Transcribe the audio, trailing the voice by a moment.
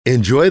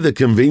Enjoy the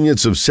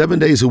convenience of 7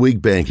 days a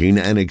week banking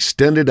and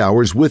extended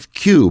hours with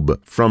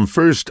Cube from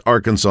First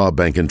Arkansas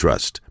Bank and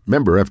Trust.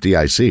 Member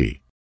FDIC.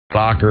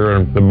 Locker,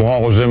 and the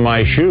ball was in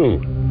my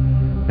shoe.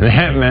 And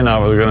that meant I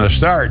was going to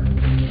start.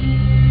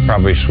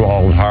 Probably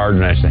swallowed hard,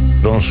 and I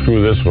said, don't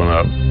screw this one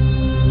up.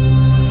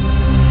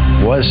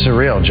 It was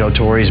surreal. Joe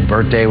Torre's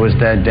birthday was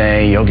that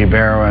day. Yogi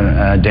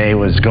Berra day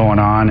was going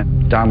on.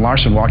 Don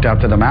Larson walked out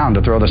to the mound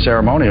to throw the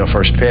ceremonial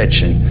first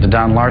pitch. And to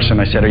Don Larson,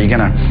 I said, are you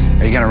gonna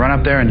run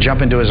up there and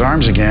jump into his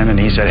arms again? And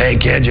he said, hey,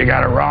 kid, you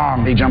got it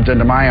wrong. He jumped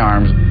into my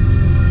arms.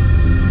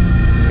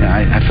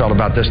 I felt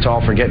about this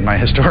tall for getting my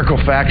historical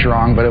facts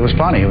wrong, but it was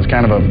funny. It was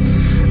kind of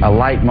a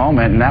light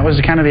moment, and that was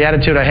kind of the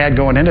attitude I had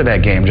going into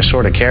that game, just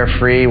sort of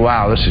carefree.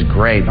 Wow, this is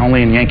great.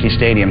 Only in Yankee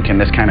Stadium can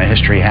this kind of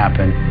history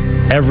happen.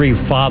 Every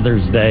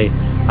Father's Day,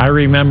 I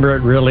remember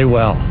it really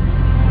well.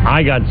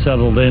 I got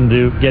settled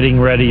into getting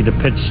ready to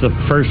pitch the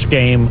first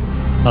game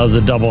of the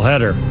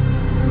doubleheader.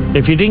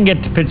 If you didn't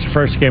get to pitch the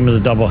first game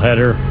of the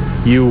doubleheader,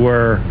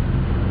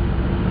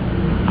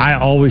 I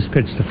always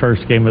pitched the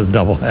first game of the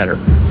doubleheader.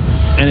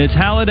 And it's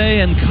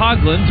Halladay and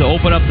Coughlin to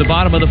open up the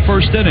bottom of the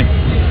first inning.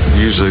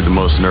 Usually the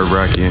most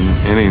nerve-wracking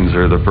innings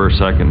are the first,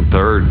 second,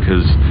 third,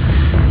 because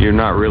you're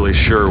not really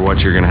sure what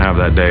you're going to have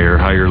that day or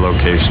how your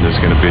location is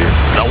going to be.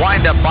 The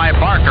windup by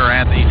Barker,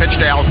 and the pitch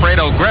to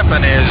Alfredo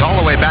Griffin is all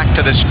the way back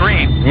to the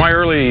screen. In my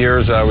early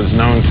years, I was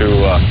known to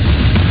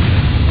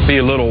be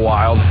a little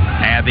wild.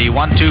 And the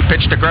 1-2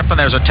 pitch to Griffin.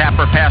 There's a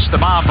tapper past the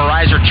mound.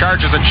 Verizor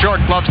charges it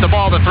short, gloves the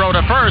ball to throw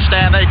to first,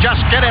 and they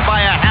just get him by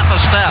a half a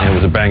step. It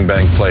was a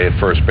bang-bang play at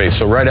first base.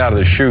 So right out of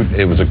the chute,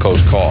 it was a close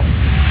call.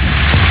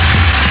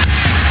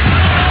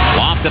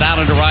 Lofted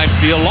out into right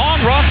field.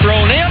 Long rough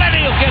thrown in, and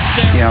he'll get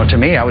there. You know, to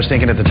me, I was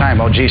thinking at the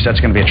time, oh, geez, that's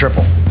going to be a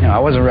triple. You know, I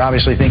wasn't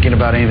obviously thinking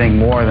about anything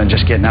more than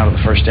just getting out of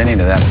the first inning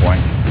at that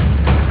point.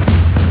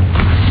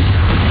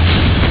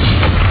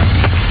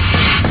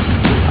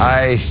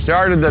 I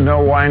started the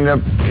no windup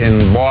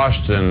in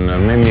Boston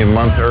maybe a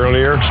month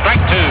earlier.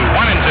 Strike two,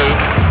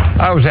 1-2.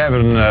 I was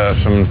having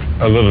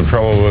a little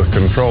trouble with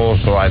control,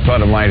 so I thought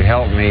it might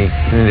help me,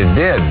 and it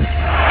did.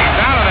 He's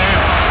out of there.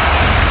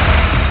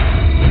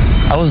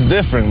 I was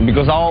different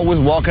because I was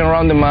walking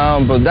around the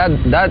mound, but that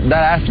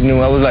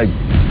afternoon I was like,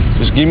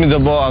 just give me the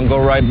ball and go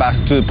right back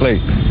to the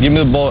plate. Give me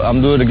the ball,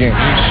 I'm doing it again.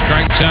 He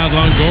strikes out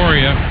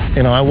Longoria.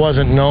 You know, I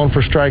wasn't known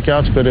for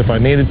strikeouts, but if I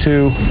needed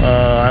to,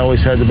 I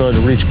always had the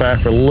ability to reach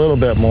back for a little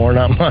bit more,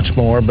 not much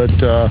more, but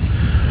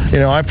you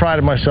know, I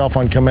prided myself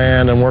on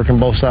command and working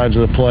both sides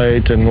of the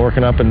plate and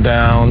working up and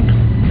down.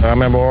 I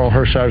remember Oral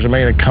Hershiser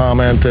made a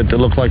comment that it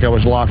looked like I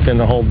was locked in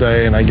the whole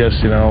day, and I guess,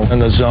 you know, in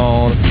the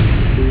zone.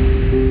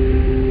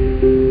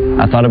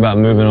 I thought about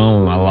moving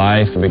on with my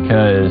life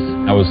because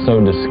I was so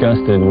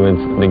disgusted with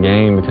the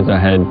game because I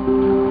had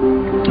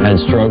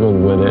struggled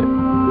with it.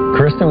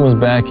 Kristen was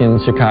back in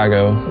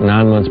Chicago, 9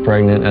 months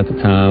pregnant at the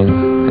time,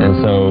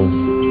 and so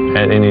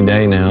at any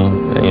day now,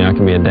 you know, I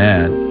can be a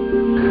dad.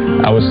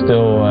 I was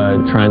still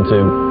trying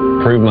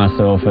to prove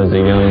myself as a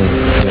young,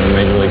 you know,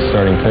 major league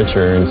starting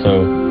pitcher, and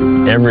so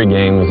every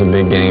game was a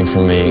big game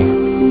for me.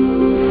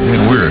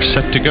 And we're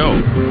set to go.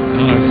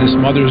 This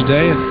Mother's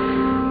Day.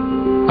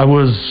 I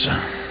was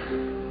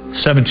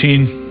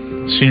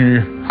 17,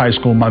 senior high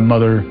school. My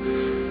mother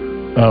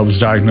was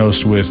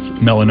diagnosed with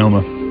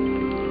melanoma,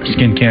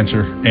 skin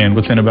cancer, and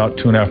within about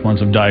 2.5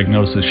 months of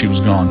diagnosis, she was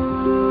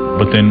gone.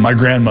 But then my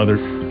grandmother,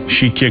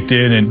 she kicked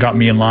in and got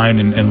me in line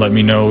and let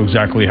me know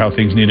exactly how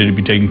things needed to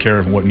be taken care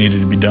of and what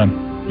needed to be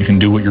done. You can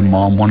do what your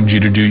mom wanted you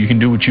to do, you can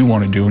do what you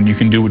want to do, and you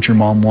can do what your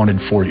mom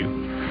wanted for you.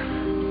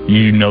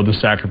 You know the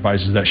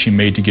sacrifices that she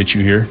made to get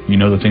you here. You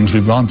know the things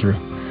we've gone through.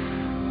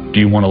 Do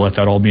you want to let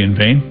that all be in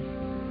vain?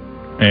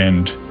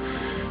 And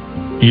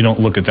you don't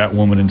look at that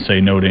woman and say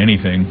no to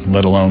anything,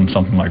 let alone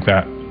something like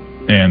that.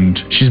 And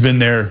she's been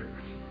there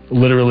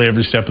literally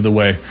every step of the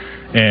way.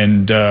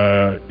 And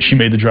she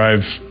made the drive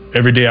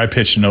every day I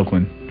pitched in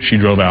Oakland. She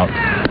drove out.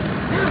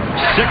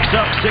 6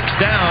 up, 6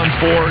 down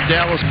for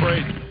Dallas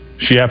Braden.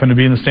 She happened to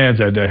be in the stands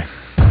that day.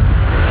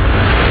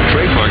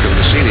 Trademark of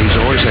Massini's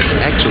always had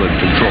excellent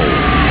control.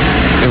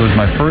 It was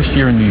my first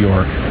year in New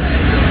York.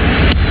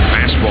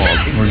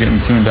 Fastball. We're getting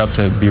tuned up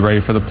to be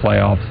ready for the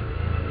playoffs.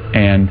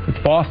 And it's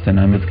Boston.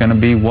 I mean, it's going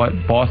to be what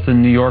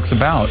Boston, New York's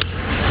about.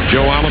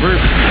 Joe Oliver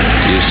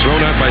is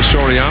thrown out by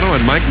Soriano,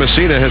 and Mike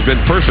Messina has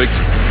been perfect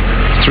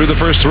through the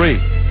first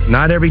 3.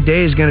 Not every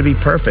day is going to be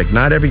perfect.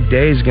 Not every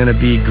day is going to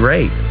be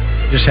great.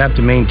 You just have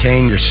to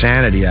maintain your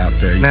sanity out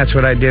there. And that's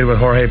what I did with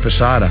Jorge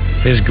Posada.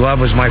 His glove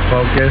was my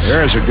focus.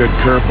 There's a good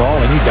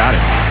curveball, and he got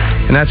it.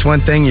 And that's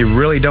one thing you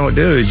really don't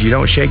do is you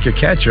don't shake your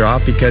catcher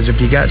off, because if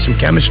you got some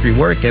chemistry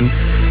working,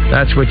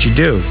 that's what you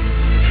do.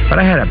 But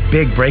I had a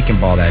big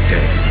breaking ball that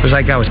day. It was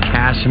like I was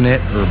casting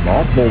it. Or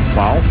ball, full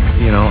foul.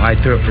 You know, I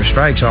threw it for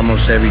strikes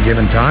almost every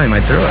given time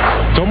I threw it.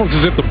 It's almost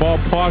as if the ball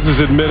pauses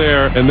in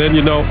midair, and then you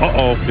know,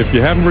 if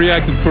you haven't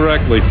reacted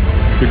correctly,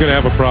 you're going to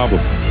have a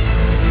problem.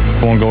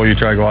 One goal, you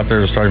try to go out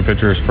there, the starting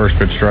pitcher's first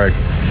pitch strike.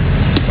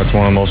 That's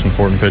one of the most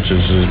important pitches,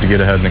 is to get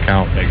ahead in the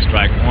count. Take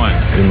strike one.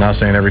 I'm not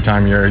saying every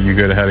time you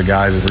get ahead of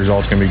guys, the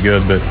results can be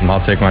good, but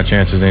I'll take my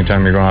chances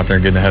anytime you're going out there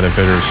and getting ahead of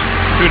hitters.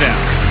 2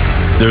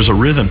 down. There's a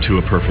rhythm to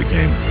a perfect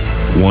game.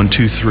 1,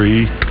 2,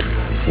 3,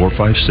 4,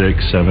 5,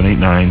 6, 7, 8,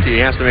 9. He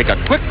has to make a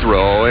quick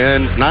throw,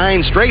 and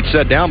 9 straight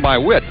set down by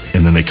Witt.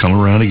 And then they come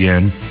around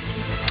again,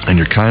 and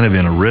you're kind of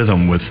in a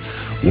rhythm with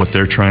what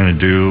they're trying to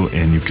do,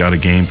 and you've got a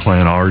game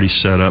plan already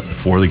set up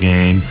before the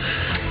game,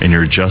 and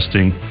you're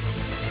adjusting.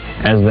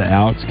 As the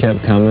outs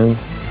kept coming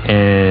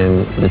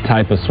and the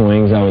type of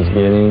swings I was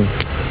getting,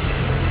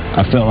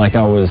 I felt like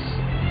I was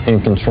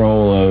in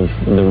control of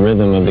the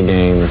rhythm of the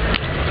game.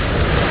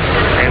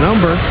 And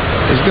Umber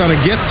is going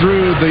to get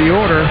through the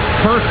order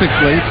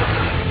perfectly.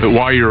 But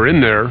while you're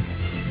in there,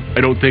 I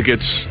don't think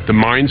it's the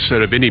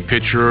mindset of any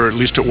pitcher, or at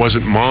least it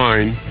wasn't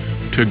mine,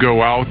 to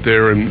go out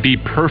there and be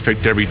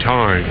perfect every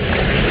time.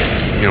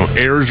 You know,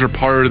 errors are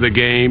part of the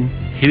game,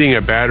 hitting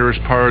a batter is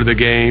part of the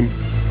game,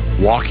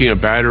 walking a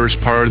batter is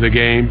part of the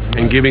game,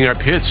 and giving up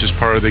hits is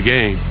part of the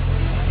game.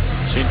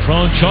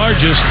 Citron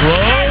charges,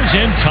 throws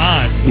in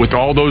time. With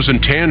all those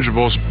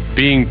intangibles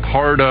being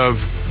part of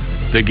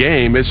the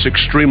game, it's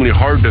extremely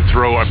hard to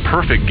throw a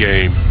perfect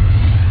game.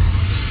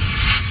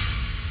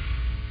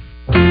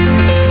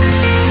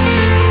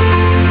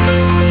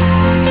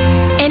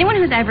 Anyone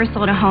who's ever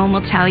sold a home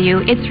will tell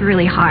you it's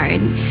really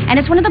hard, and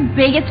it's one of the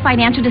biggest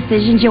financial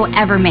decisions you'll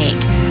ever make.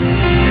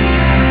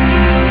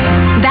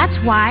 That's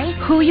why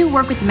who you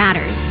work with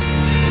matters.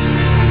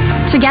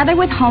 Together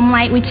with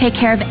HomeLight, we take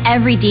care of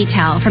every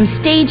detail, from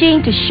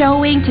staging to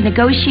showing to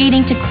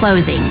negotiating to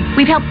closing.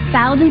 We've helped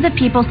thousands of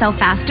people sell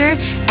faster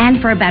and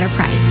for a better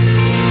price.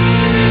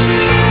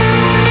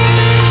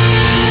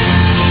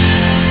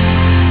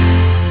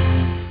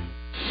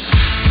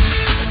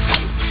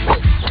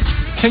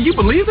 Can you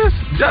believe this?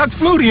 Doug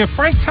Flutie and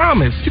Frank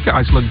Thomas. You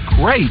guys look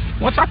great.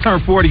 Once I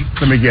turn 40...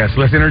 Let me guess.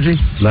 Less energy?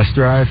 Less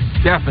drive?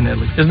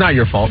 Definitely. It's not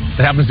your fault.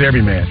 It happens to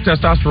every man.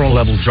 Testosterone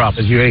levels drop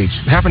as you age.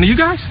 It happened to you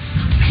guys?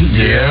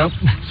 Yeah.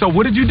 So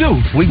what did you do?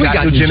 We got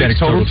Nugenix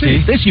Total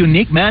T. This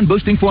unique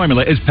man-boosting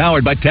formula is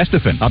powered by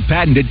Testofen, a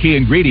patented key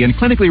ingredient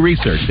clinically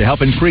researched to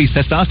help increase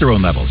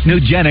testosterone levels.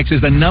 Nugenix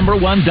is the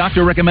 #1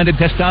 doctor-recommended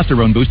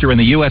testosterone booster in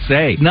the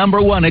USA,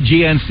 #1 at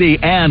GNC,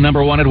 and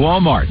 #1 at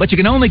Walmart. But you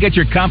can only get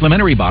your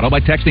complimentary bottle by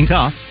texting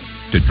TOUGH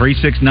to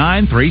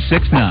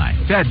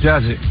 369-369. That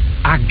does it.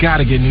 I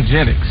gotta get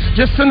Nugenix.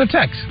 Just send a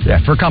text. Yeah,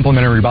 for a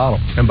complimentary bottle.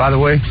 And by the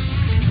way,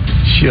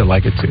 she'll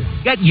like it too.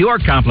 Get your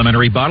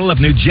complimentary bottle of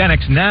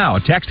Nugenix now.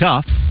 Text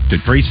TOUGH to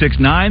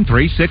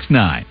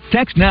 369-369.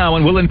 Text now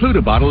and we'll include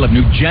a bottle of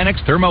Nugenix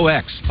Thermo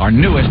X, our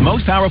newest,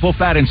 most powerful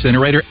fat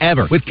incinerator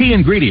ever, with key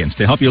ingredients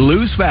to help you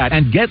lose fat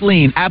and get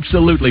lean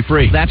absolutely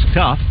free. That's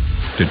TOUGH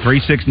to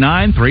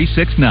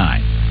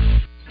 369-369.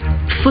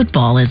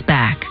 Football is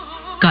back.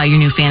 Got your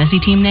new fantasy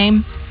team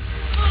name?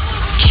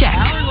 Check.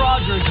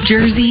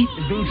 Jersey?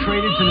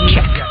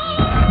 Check.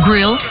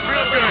 Grill?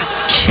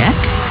 Check.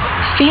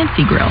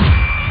 Fancy grill.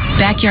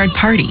 Backyard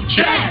party?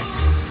 Check.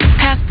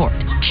 Passport?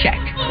 Check.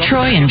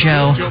 Troy and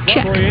Joe?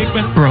 Check.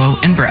 Bro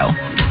and bro?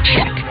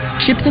 Check.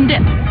 Chips and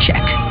dip?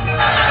 Check.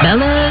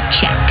 Bella?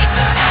 Check.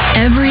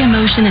 Every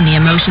emotion in the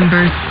emotion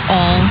verse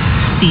all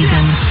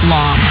season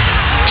long.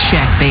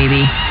 Check,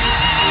 baby.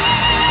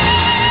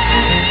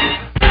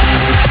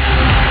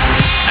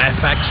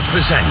 FX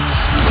presents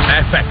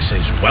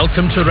FX's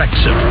Welcome to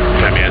Wrexham.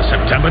 Premiere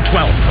September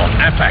 12th on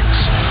FX.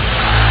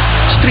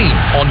 Stream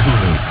on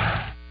Hulu.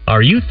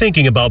 Are you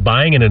thinking about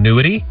buying an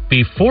annuity?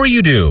 Before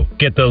you do,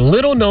 get the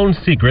little-known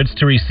secrets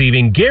to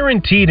receiving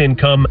guaranteed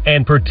income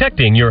and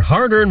protecting your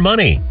hard-earned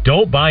money.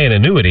 Don't buy an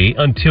annuity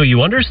until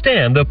you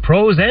understand the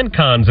pros and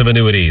cons of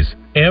annuities.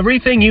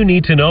 Everything you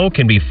need to know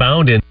can be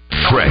found in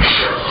Fresh,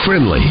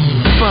 friendly,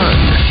 fun.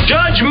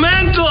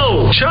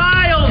 Judgmental,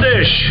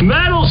 childish,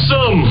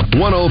 meddlesome.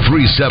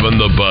 103.7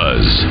 The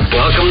Buzz.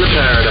 Welcome to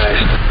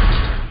paradise.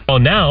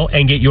 Now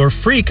and get your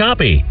free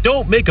copy.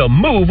 Don't make a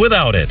move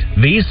without it.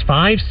 These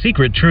 5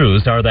 secret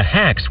truths are the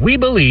hacks we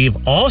believe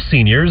all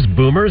seniors,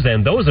 boomers,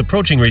 and those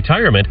approaching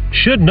retirement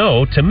should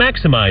know to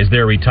maximize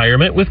their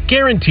retirement with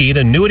guaranteed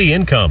annuity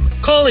income.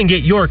 Call and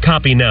get your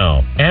copy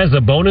now. As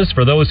a bonus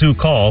for those who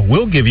call,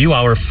 we'll give you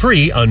our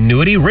free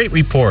annuity rate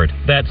report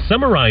that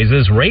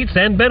summarizes rates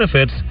and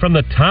benefits from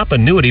the top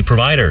annuity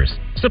providers.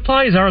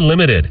 Supplies are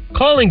limited.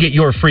 Call and get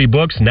your free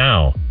books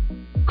now.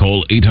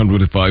 Call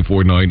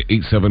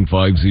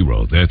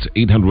 800-549-8750. That's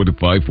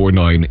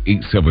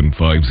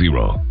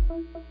 800-549-8750.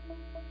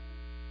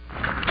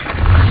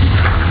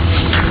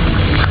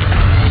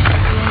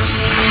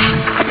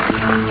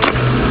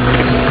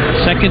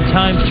 Second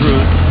time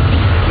through.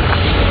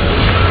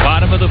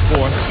 Bottom of the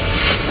 4th.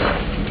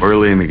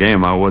 Early in the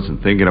game, I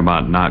wasn't thinking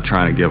about not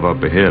trying to give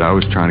up a hit. I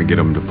was trying to get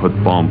them to put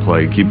the ball in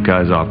play, keep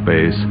guys off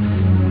base.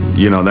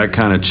 You know, that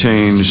kind of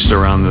changed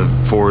around the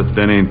 4th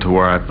inning to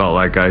where I felt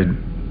like I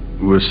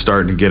was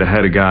starting to get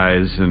ahead of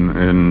guys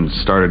and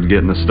started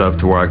getting the stuff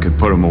to where I could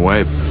put them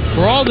away.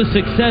 For all the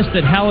success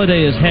that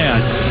Halladay has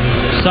had,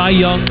 Cy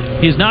Young,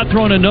 he's not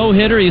thrown a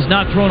no-hitter, he's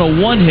not thrown a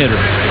one-hitter.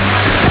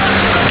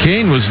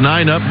 Kane was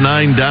 9 up,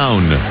 9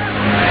 down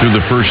through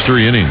the first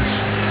 3 innings.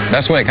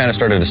 That's when it kind of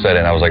started to set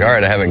in. I was like, all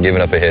right, I haven't given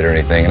up a hit or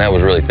anything. And I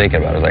was really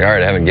thinking about it. I was like, all right,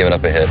 I haven't given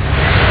up a hit.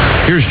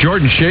 Here's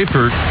Jordan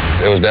Schaefer.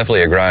 It was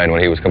definitely a grind when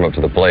he was coming up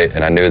to the plate,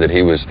 and I knew that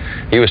he was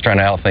trying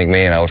to outthink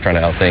me, and I was trying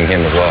to outthink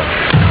him as well.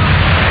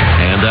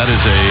 And that is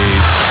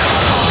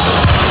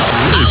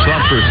I really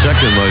thought for a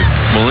second like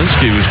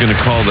Malinsky was going to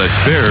call that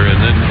fair,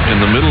 and then in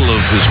the middle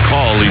of his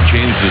call, he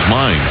changed his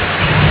mind.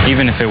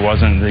 Even if it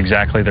wasn't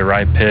exactly the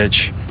right pitch,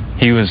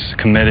 he was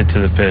committed to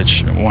the pitch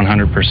 100%,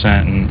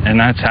 and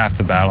that's half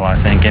the battle,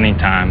 I think,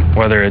 anytime.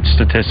 Whether it's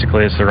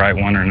statistically it's the right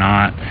one or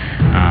not,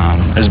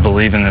 is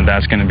believing that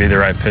that's going to be the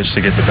right pitch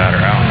to get the batter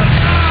out.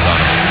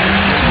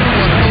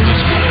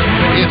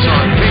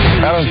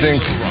 I don't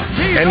think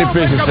any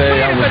pitch to say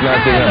I was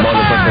not thinking about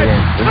the perfect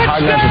game. It's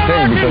hard not to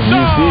think because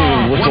you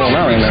see what's going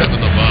on right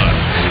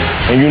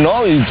now. And you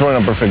know he's throwing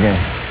a perfect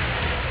game.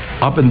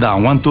 Up and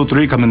down, 1, 2,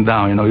 3 coming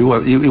down. You know,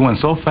 it went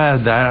so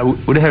fast that we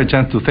didn't have a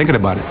chance to think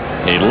about it.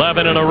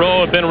 11 in a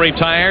row have been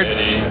retired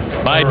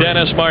by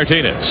Dennis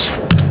Martinez.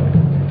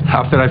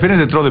 After I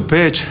finished the throw the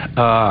pitch,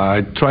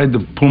 I tried to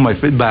pull my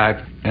feet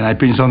back, and I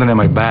pinched something in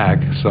my back.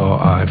 So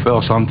I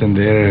felt something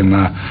there, and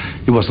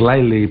it was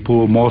slightly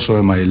pulled muscle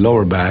in my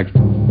lower back.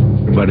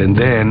 But and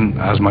then,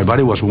 as my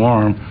body was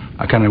warm,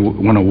 I kind of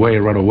went away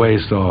right away.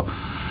 So,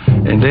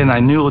 and then I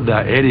knew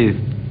that Eddie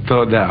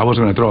thought that I was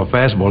going to throw a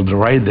fastball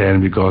right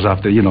then, because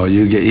after, you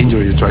get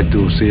injured, you try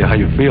to see how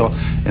you feel.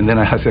 And then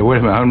I said, wait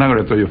a minute, I'm not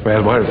going to throw you a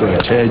fastball, I'm going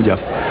to change up.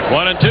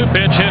 1-2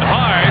 pitch hit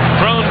hard,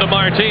 thrown to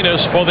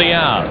Martinez for the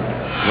out.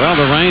 Well,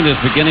 the rain is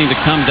beginning to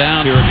come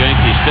down here at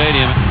Yankee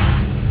Stadium.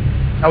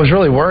 I was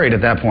really worried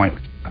at that point.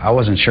 I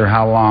wasn't sure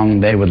how long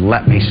they would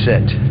let me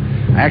sit.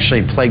 I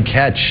actually played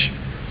catch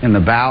in the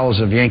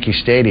bowels of Yankee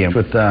Stadium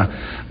with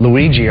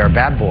Luigi, our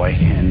bat boy,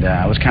 and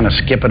I was kind of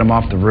skipping him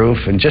off the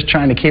roof and just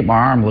trying to keep my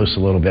arm loose a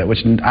little bit, which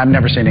I've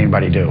never seen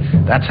anybody do.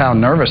 That's how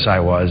nervous I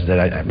was,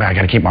 that I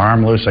got to keep my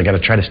arm loose, I got to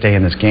try to stay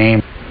in this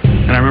game.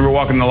 And I remember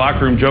walking in the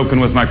locker room joking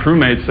with my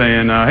crewmates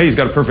saying, hey, he's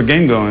got a perfect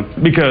game going.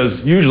 Because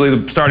usually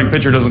the starting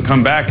pitcher doesn't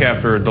come back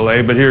after a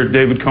delay, but here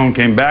David Cone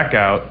came back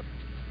out.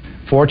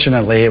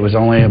 Fortunately, it was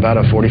only about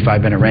a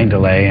 45-minute rain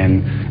delay,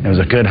 and it was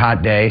a good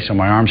hot day, so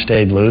my arm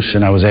stayed loose,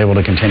 and I was able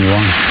to continue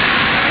on.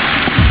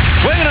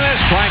 Swing and a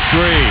miss, strike 3.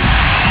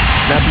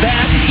 Now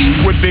that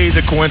would be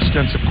the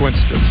coincidence of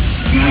coincidences.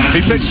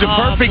 He pitched a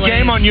perfect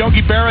game on Yogi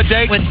Berra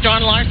Day. With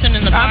John Larson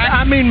in the park?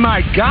 I mean,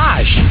 my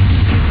gosh.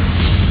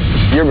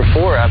 The year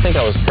before, I think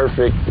I was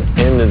perfect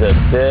into the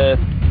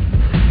 5th.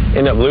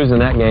 Ended up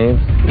losing that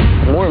game.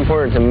 More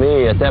important to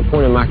me, at that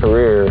point in my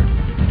career,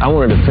 I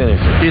wanted to finish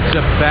it. It's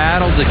a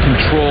battle to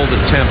control the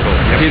tempo,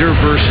 hitter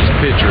versus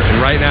pitcher.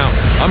 And right now,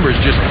 Humber's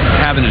just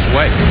having his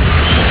way.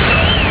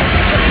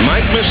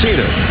 Mike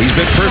Messina, he's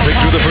been perfect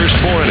through the first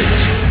 4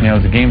 innings. As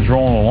the game's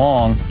rolling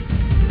along,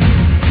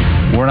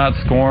 we're not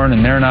scoring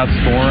and they're not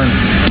scoring.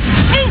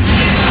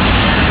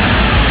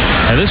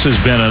 And this has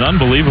been an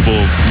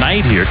unbelievable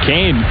night here.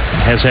 Kane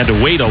has had to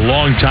wait a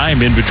long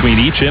time in between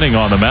each inning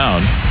on the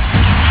mound.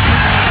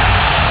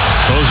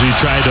 Posey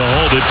tried to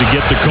hold it to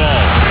get the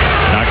call.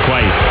 Not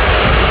quite.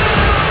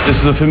 This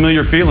is a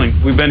familiar feeling.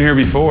 We've been here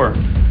before.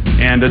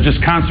 And just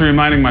constantly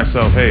reminding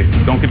myself, hey,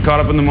 don't get caught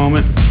up in the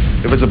moment.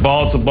 If it's a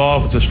ball, it's a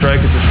ball. If it's a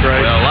strike, it's a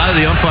strike. Well, a lot of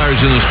the umpires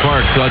in this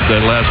park thought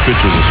that last pitch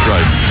was a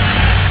strike.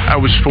 I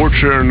was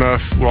fortunate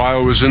enough while I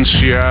was in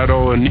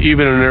Seattle and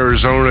even in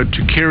Arizona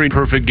to carry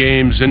perfect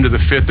games into the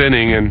 5th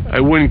inning, and I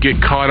wouldn't get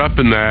caught up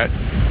in that.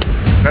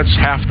 That's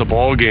half the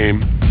ball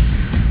game.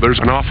 There's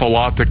an awful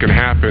lot that can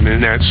happen in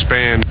that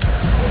span.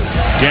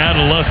 Down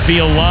to left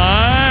field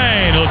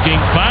line, looking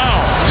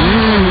foul.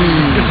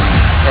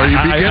 Are you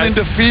beginning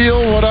to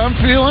feel what I'm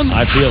feeling?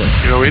 I feel it.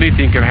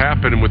 Anything can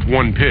happen with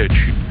one pitch.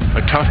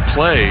 A tough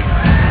play.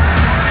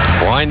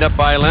 Wind up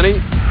by Lenny.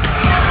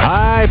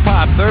 High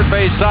pop, third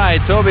base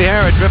side. Toby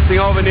Harrod drifting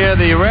over near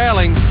the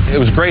railing. It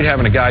was great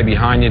having a guy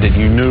behind you that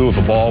you knew if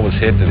a ball was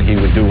hit that he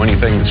would do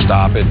anything to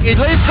stop it. He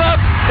leaps up.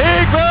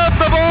 He grabbed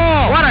the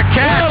ball. What a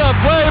catch. What a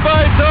play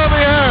by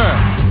Toby Harrod.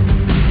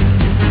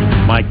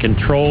 My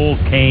control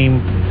came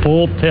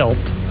full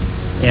tilt,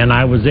 and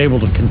I was able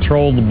to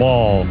control the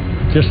ball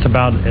just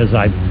about as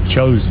I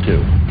chose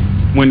to.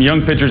 When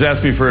young pitchers ask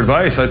me for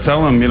advice, I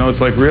tell them,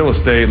 it's like real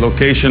estate,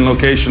 location,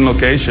 location,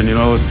 location.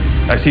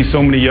 I see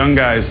so many young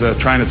guys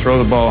trying to throw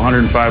the ball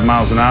 105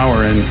 miles an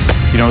hour, and,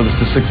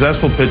 the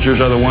successful pitchers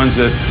are the ones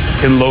that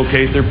can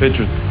locate their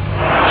pitchers.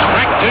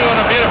 Strike 2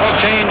 and a beautiful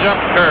change-up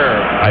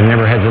curve. I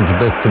never had such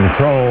good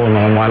control in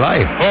all my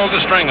life. Pulled the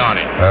string on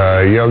him.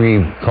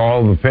 Yogi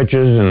called the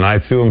pitches, and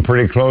I threw him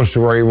pretty close to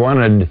where he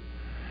wanted,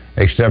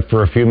 except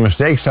for a few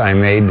mistakes I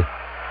made.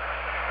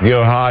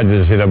 Gil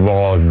Hodges hit a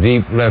ball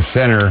deep left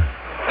center.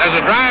 There's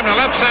a drive to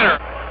left center.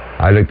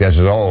 I looked, I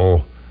said,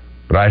 uh-oh.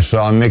 But I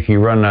saw Mickey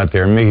run out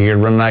there. Mickey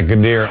could run like a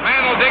deer.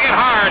 Man will dig it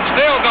hard.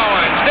 Still going.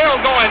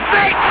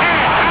 Great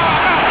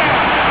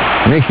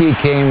catch. Mickey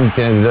came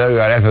to the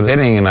dugout after the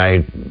inning, and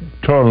I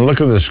told him,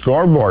 look at the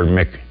scoreboard,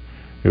 Mick.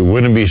 It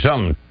wouldn't be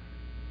something.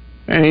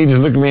 And he just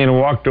looked at me and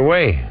walked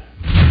away.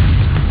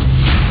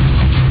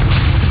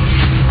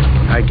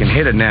 I can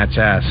hit a gnat's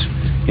ass,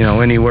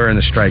 anywhere in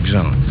the strike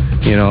zone.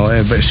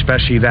 But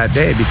especially that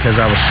day because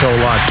I was so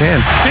locked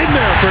in. In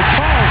there for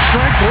tall,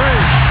 strike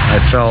three. I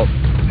felt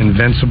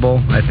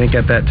invincible, I think,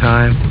 at that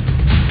time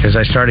because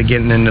I started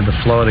getting into the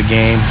flow of the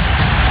game,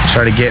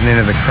 started getting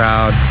into the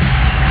crowd.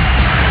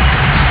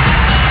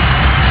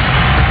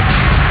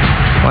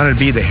 I wanted to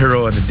be the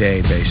hero of the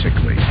day,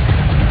 basically.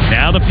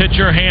 Now the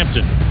pitcher,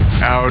 Hampton.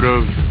 Out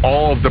of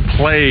all of the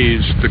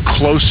plays, the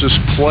closest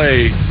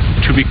play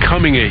to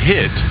becoming a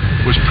hit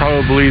was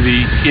probably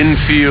the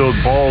infield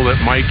ball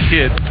that Mike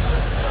hit.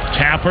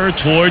 Tapper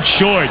towards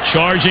short,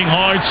 charging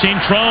hard,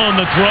 Cintrone.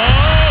 The throw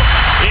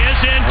is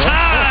in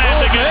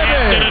time to get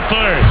Hampton at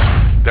first.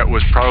 That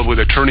was probably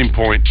the turning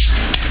point.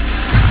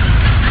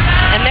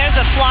 And there's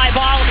a fly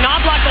ball.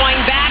 Knobloch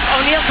going back.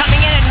 O'Neill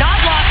coming in, and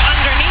Knobloch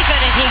underneath it,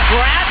 and he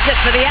grabs it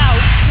for the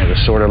out. It was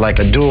sort of like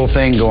a dual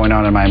thing going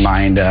on in my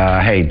mind.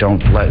 Hey,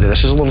 this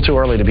is a little too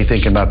early to be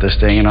thinking about this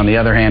thing. And on the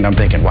other hand, I'm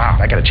thinking, wow,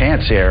 I got a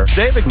chance here.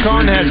 David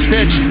Cohn has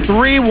pitched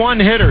 3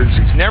 one-hitters.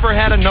 He's never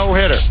had a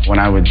no-hitter. When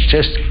I would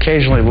just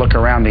occasionally look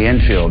around the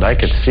infield, I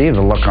could see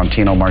the look on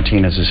Tino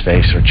Martinez's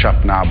face or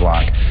Chuck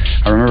Knobloch.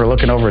 I remember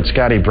looking over at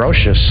Scotty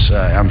Brocious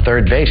on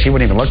third base. He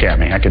wouldn't even look at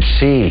me. I could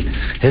see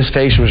his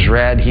face was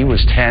red. He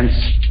was tense.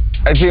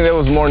 I think they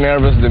was more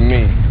nervous than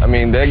me. I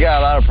mean, they got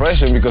a lot of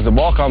pressure because the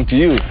ball comes to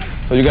you.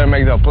 So you got to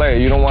make that play.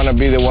 You don't want to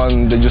be the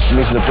one that just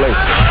misses the play.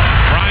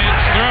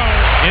 Bryant's throw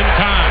in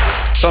time.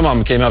 Some of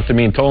them came up to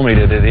me and told me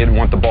that they didn't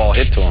want the ball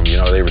hit to them.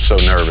 They were so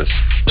nervous.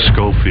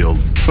 Schofield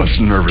was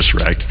a nervous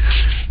wreck.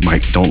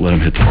 Mike, don't let him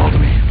hit the ball to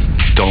me.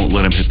 Don't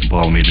let him hit the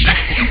ball to me today.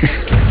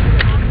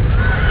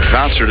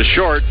 Bouncer to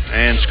short,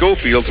 and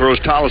Schofield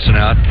throws Tollison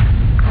out.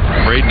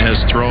 Braden has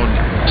thrown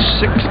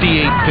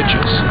 68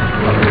 pitches.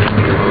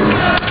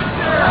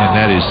 And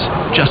that is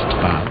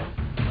justified.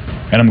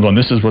 And I'm going,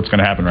 this is what's going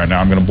to happen right now.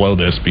 I'm going to blow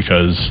this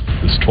because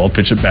this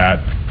 12-pitch at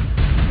bat,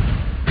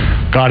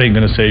 God ain't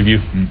going to save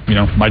you.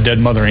 My dead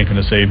mother ain't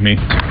going to save me.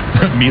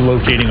 Me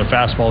locating a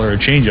fastball or a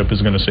changeup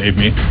is going to save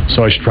me.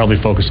 So I should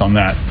probably focus on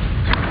that.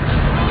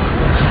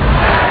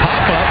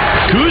 Pop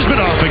up.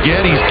 Kuzminov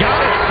again. He's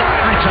got it.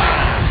 Side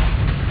retire.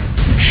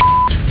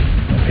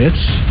 Hits.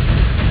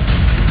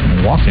 I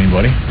haven't walked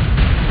anybody.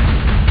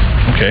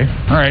 Okay.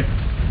 All right.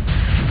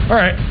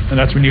 And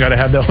that's when you got to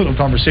have that little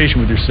conversation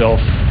with yourself.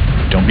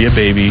 Don't be a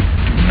baby.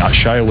 Do not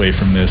shy away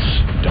from this.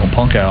 Don't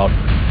punk out.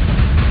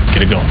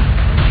 Get it going.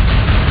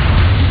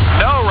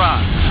 No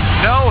runs,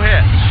 no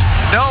hits,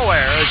 no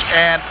errors,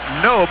 and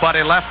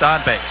nobody left on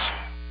base.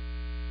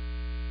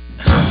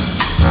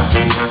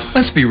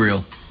 Let's be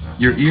real.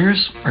 Your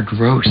ears are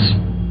gross.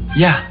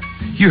 Yeah,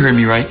 you heard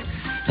me right.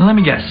 And let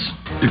me guess,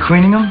 you're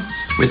cleaning them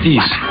with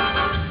these.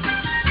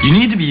 You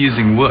need to be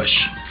using Whoosh.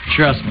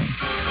 Trust me,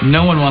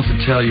 no one wants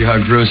to tell you how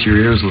gross your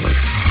ears look.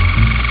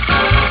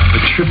 The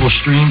triple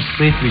stream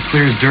safely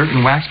clears dirt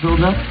and wax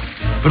buildup,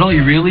 but all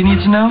you really need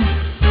to know,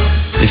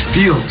 it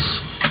feels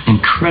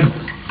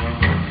incredible.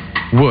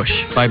 Whoosh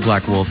by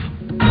Black Wolf.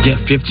 Get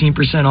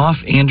 15% off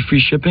and free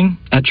shipping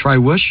at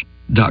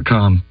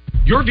trywhoosh.com.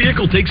 Your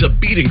vehicle takes a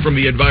beating from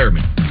the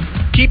environment.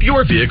 Keep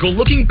your vehicle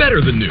looking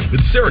better than new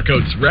with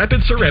Cerakote's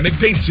Rapid Ceramic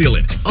Paint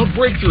Sealant, a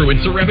breakthrough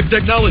in ceramic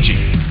technology.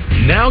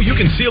 Now you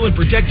can seal and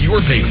protect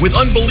your paint with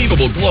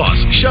unbelievable gloss,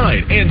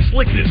 shine, and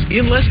slickness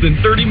in less than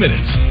 30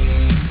 minutes.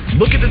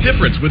 Look at the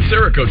difference with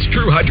Cerakote's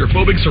true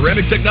hydrophobic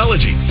ceramic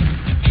technology.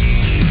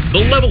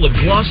 The level of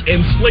gloss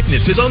and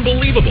slickness is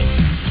unbelievable.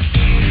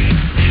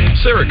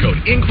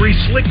 Cerakote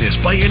increased slickness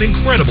by an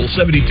incredible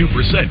 72%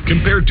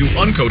 compared to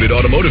uncoated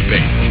automotive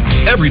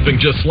paint. Everything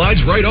just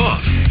slides right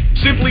off.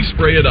 Simply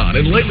spray it on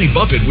and lightly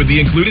buff it with the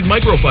included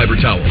microfiber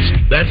towels.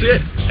 That's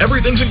it.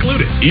 Everything's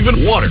included.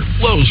 Even water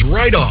flows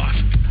right off.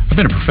 I've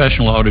been a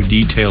professional auto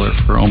detailer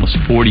for almost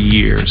 40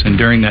 years, and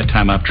during that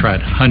time I've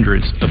tried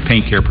hundreds of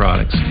paint care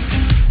products.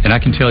 And I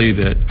can tell you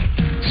that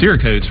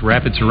Cerakote's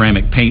Rapid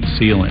Ceramic Paint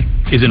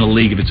Sealant is in a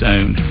league of its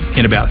own.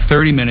 In about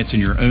 30 minutes in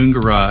your own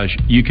garage,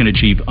 you can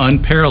achieve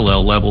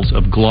unparalleled levels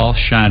of gloss,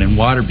 shine, and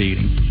water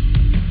beading.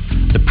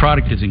 The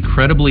product is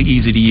incredibly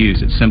easy to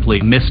use. It's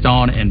simply mist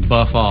on and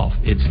buff off.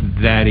 It's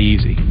that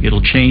easy.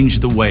 It'll change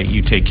the way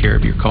you take care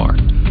of your car.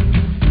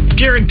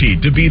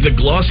 Guaranteed to be the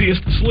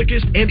glossiest,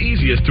 slickest, and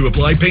easiest to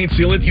apply paint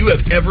sealant you have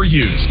ever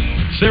used.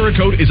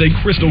 Cerakote is a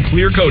crystal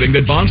clear coating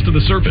that bonds to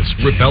the surface,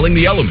 repelling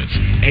the elements,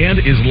 and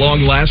is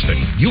long-lasting.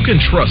 You can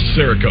trust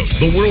Cerakote,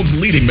 the world's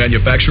leading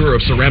manufacturer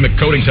of ceramic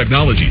coating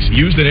technologies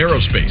used in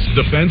aerospace,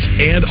 defense,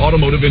 and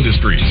automotive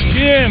industries.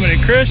 Yeah,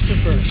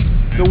 Christopher.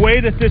 The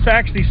way that this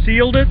actually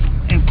sealed it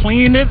and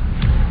cleaned it,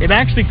 it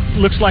actually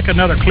looks like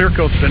another clear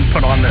coat's been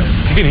put on this.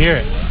 You can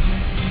hear it.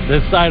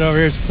 This side over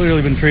here has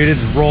clearly been treated.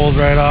 It rolls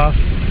right off.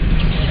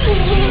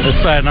 This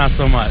side, not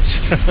so much.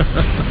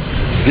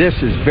 This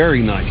is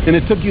very nice. And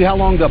it took you how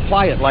long to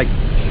apply it? Like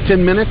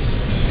 10 minutes?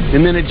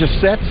 And then it just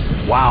sets?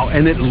 Wow.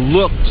 And it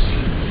looks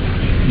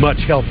much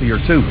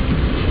healthier, too.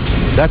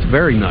 That's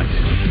very nice.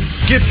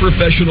 Get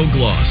professional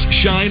gloss,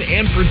 shine,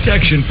 and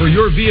protection for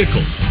your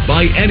vehicle.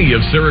 Buy any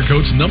of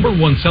Cerakote's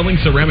 #1 selling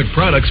ceramic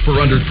products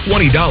for under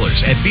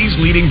 $20 at these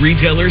leading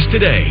retailers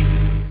today.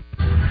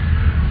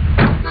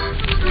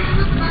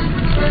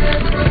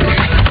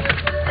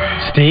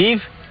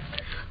 Steve?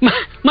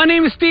 My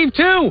name is Steve,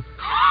 too.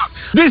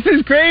 This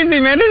is crazy,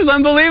 man. This is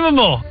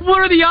unbelievable. What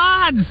are the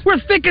odds? We're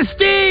thick as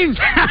Steve's.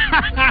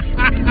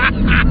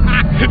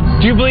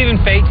 Do you believe in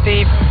fate,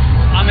 Steve?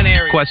 I'm an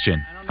Aries.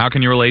 Question. How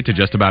can you relate to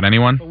just about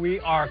anyone? We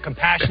are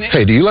compassionate.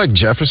 Hey, do you like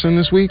Jefferson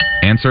this week?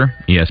 Answer,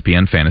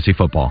 ESPN Fantasy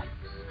Football.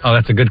 Oh,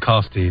 that's a good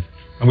call, Steve.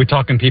 Are we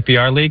talking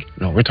PPR league?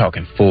 No, we're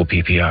talking full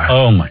PPR.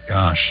 Oh, my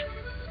gosh.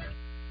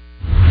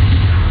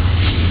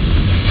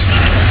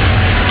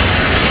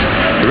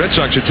 The Red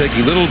Sox are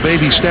taking little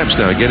baby steps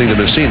now, getting to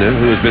Messina,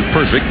 who has been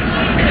perfect.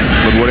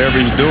 But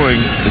whatever he's doing,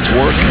 it's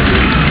working.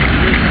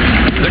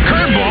 The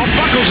curveball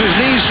buckles his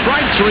knees,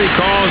 strike three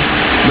called.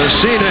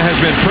 Messina has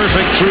been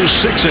perfect through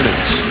 6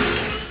 innings.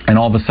 And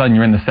all of a sudden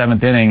you're in the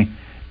 7th inning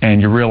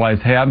and you realize,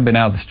 hey, I haven't been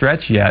out of the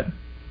stretch yet.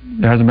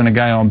 There hasn't been a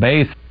guy on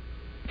base.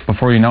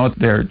 Before you know it,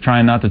 they're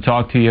trying not to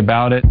talk to you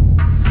about it.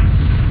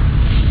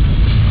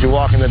 You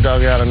walk in the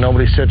dugout and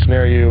nobody sits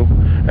near you.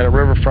 At a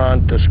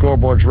riverfront, the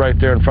scoreboard's right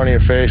there in front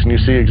of your face, and you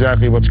see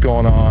exactly what's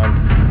going on.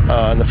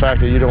 And the fact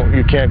that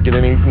you can't get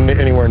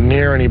anywhere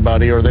near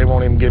anybody, or they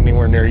won't even get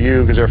anywhere near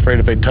you because they're afraid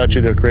if they touch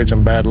you, they'll create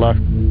some bad luck.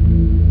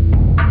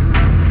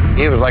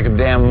 He was like a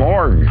damn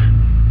morgue.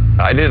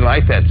 I didn't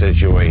like that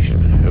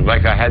situation. It was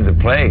like I had the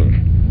plague.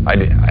 I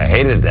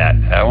hated that.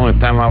 The only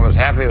time I was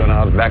happy when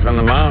I was back on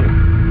the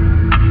mound.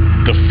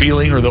 The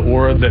feeling or the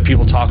aura that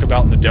people talk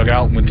about in the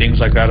dugout when things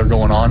like that are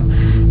going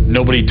on.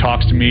 Nobody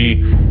talks to me.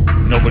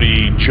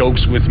 Nobody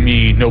jokes with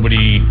me.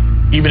 Nobody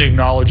even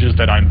acknowledges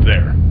that I'm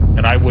there.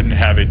 And I wouldn't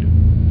have it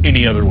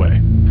any other way.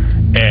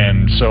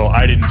 And so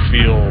I didn't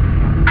feel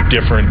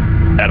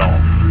different at all.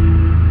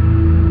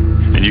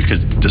 And you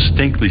could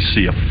distinctly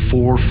see a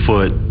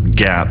 4-foot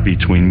gap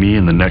between me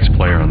and the next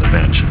player on the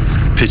bench.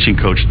 Pitching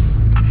coach,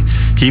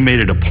 he made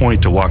it a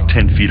point to walk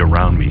 10 feet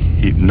around me.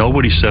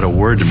 Nobody said a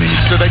word to me.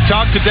 Did they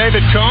talk to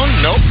David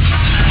Cone? Nope.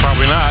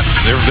 Probably not.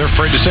 They're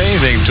afraid to say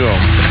anything to him.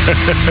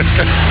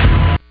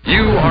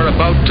 You are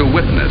about to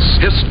witness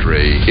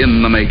history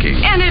in the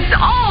making. And it's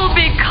all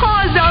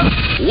because of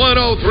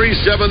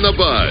 1037 The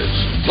Buzz,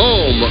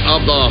 home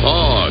of the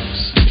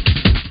Hogs.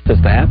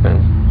 Just to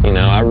happen. You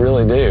know, I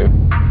really do.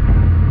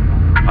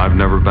 I've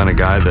never been a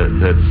guy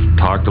that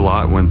talked a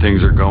lot when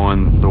things are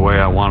going the way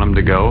I want them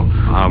to go.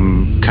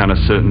 I'm kind of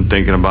sitting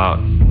thinking about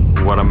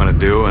what I'm going to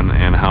do and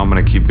how I'm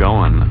going to keep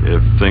going.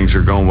 If things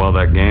are going well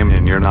that game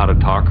and you're not a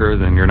talker,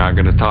 then you're not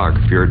going to talk.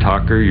 If you're a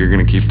talker, you're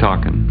going to keep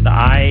talking.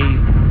 I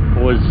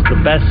was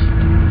the best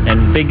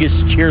and biggest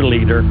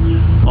cheerleader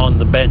on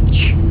the bench.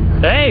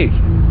 Hey,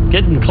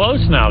 getting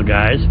close now,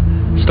 guys.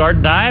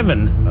 Start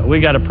diving.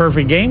 We got a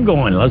perfect game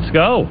going. Let's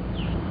go.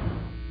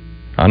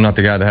 I'm not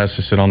the guy that has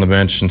to sit on the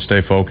bench and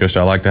stay focused.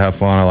 I like to have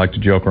fun. I like to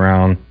joke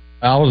around.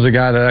 I was the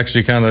guy that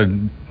actually kind of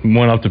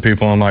went up to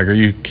people and I'm like, are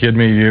you kidding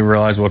me? You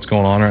realize what's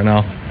going on right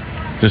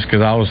now? Just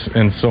because I was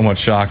in so much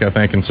shock, I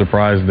think, and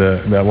surprised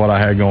that what I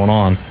had going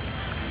on.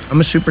 I'm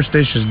a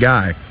superstitious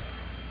guy.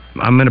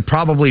 I'm going to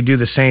probably do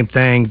the same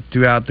thing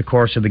throughout the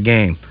course of the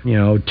game.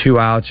 2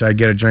 outs, I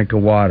get a drink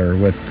of water.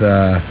 With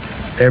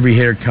every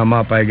hitter come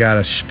up, I got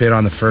to spit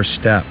on the first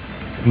step.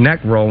 Neck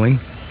rolling.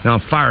 Now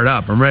I'm fired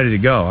up. I'm ready to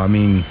go. I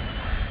mean,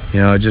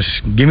 just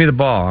give me the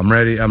ball. I'm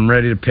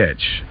ready to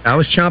pitch. I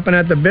was chomping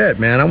at the bit,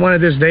 man. I wanted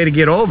this day to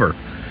get over.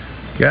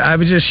 I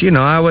was just,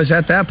 I was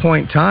at that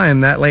point in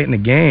time, that late in the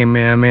game,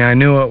 man. I mean, I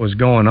knew what was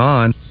going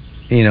on.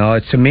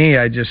 To me,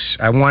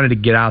 I wanted to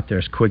get out there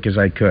as quick as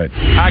I could.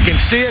 I can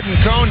see it in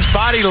Cone's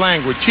body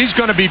language. He's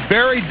going to be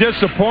very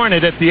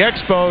disappointed at the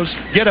Expos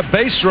get a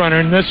base runner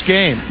in this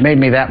game. Made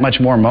me that much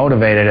more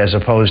motivated as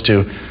opposed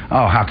to,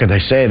 oh, how could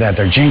they say that?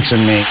 They're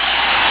jinxing me.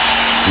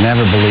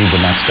 Never believed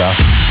in that stuff.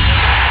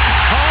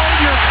 Call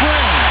your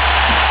friends.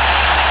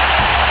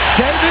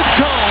 David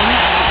Cone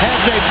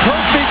has a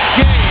perfect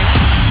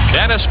game.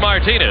 Dennis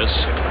Martinez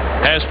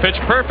has pitched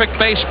perfect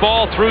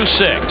baseball through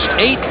 6,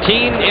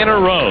 18 in a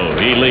row.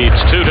 He leads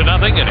 2-0,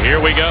 and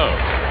here we go.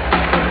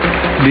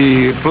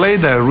 The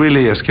play that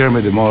really scared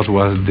me the most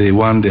was the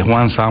one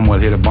Samuel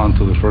hit a bunt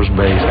to the first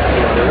base.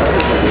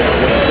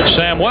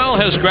 Samuel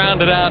has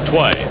grounded out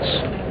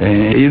twice.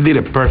 And he did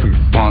a perfect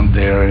bunt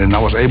there, and I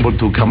was able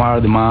to come out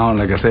of the mound,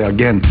 like I say,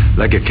 again,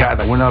 like a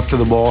cat. I went up to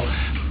the ball,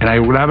 and I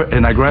grabbed it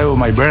with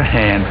my bare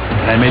hand,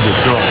 and I made the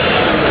throw.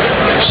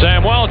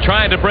 Samuel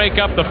trying to break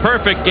up the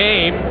perfect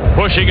game,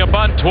 pushing a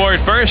bunt toward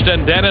first,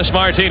 and Dennis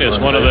Martinez,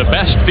 one of the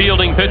best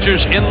fielding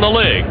pitchers in the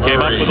league, came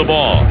up with the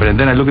ball. But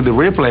then I look at the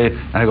replay,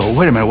 and I go,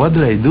 wait a minute, what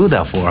did I do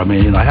that for? I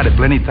mean, I had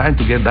plenty of time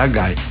to get that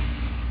guy.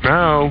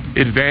 Now,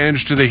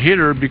 advantage to the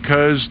hitter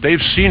because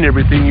they've seen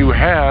everything you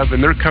have,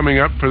 and they're coming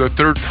up for the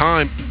third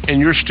time, and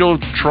you're still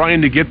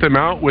trying to get them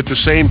out with the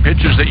same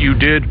pitches that you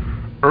did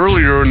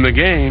earlier in the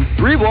game.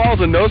 3 balls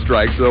and no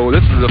strikes, so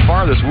this is the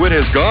farthest Wood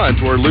has gone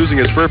toward losing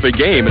his perfect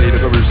game, and he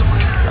delivers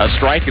a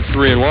strike. It's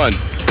 3-1.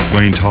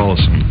 Wayne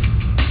Tollison,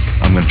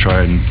 I'm going to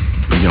try and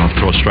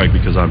throw a strike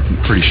because I'm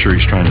pretty sure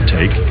he's trying to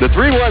take. The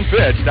 3-1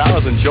 pitch,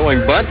 Tollison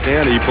showing bunt,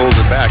 and he pulls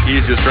it back.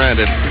 He's just trying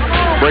to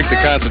break the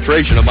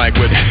concentration of Mike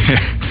Wood.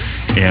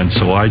 And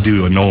so I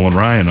do a Nolan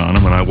Ryan on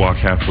him, and I walk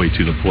halfway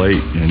to the plate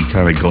and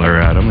kind of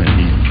glare at him, and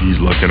he's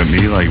looking at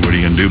me like, what are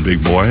you going to do, big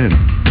boy? And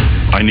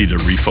I need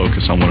to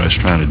refocus on what I was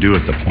trying to do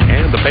at the point.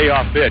 And the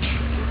payoff pitch.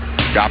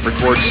 Chopper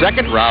towards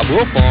second. Rob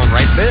Wolf on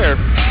right there.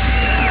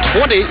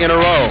 20 in a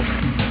row.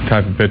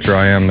 Type of pitcher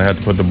I am, they have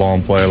to put the ball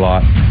in play a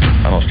lot.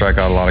 I don't strike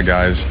out a lot of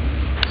guys.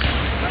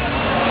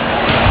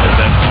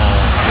 That ball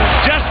was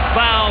just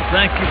foul.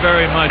 Thank you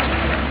very much.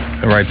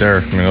 Right there.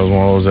 I mean, it was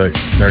one of those that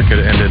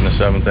could have ended in the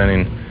 7th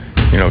inning.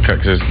 You know,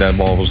 because that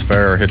ball was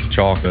fair or hit the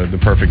chalk, the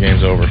perfect game's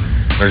over.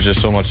 There's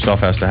just so much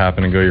stuff has to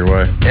happen and go your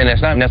way. And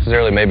it's not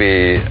necessarily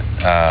maybe,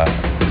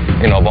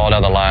 you know, a ball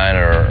down the line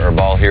or a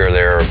ball here or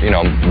there, you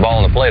know, ball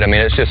on the plate. I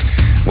mean, it's just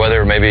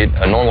whether maybe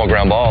a normal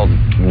ground ball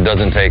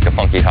doesn't take a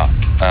funky hop.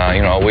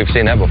 You know, we've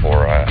seen that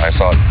before. I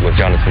saw it with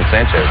Jonathan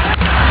Sanchez.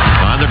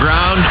 On the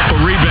ground,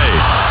 Uribe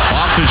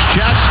off his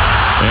chest,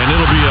 and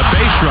it'll be a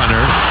base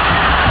runner.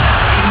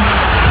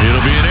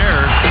 It'll be an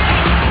error.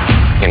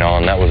 You know,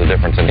 and that was the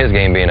difference in his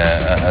game being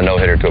a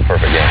no-hitter to a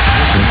perfect game.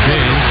 And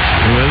King,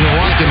 who hasn't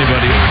watched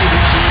anybody,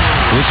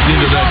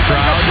 listening to that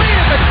crowd.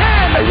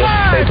 I just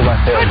say to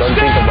myself, don't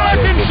think about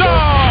it, because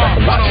that's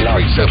about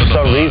enough. For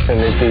some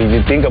reason, if you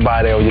think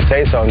about it or you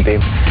say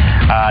something,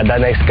 the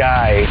next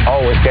guy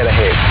always get a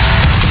hit.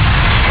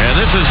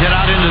 And this is hit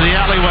out into the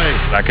alleyway.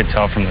 I could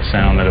tell from the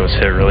sound that it was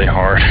hit really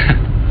hard.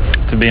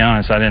 To be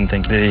honest, I didn't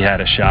think that he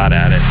had a shot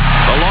at it.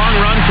 A long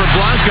run for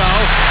Blanco,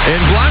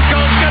 and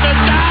Blanco's going to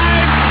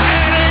dive,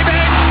 and he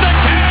makes the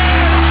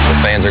catch!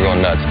 The fans are going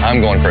nuts.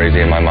 I'm going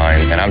crazy in my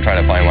mind, and I'm trying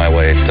to find my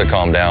way to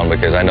calm down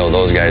because I know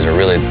those guys are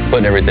really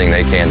putting everything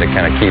they can to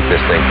kind of keep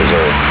this thing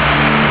preserved.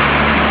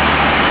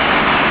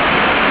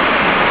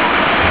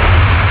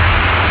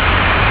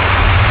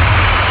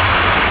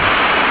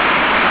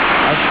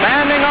 A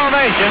standing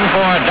ovation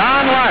for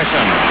Don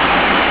Larson.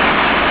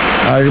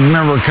 I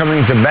remember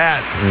coming to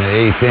bat in the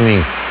 8th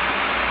inning,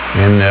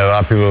 and a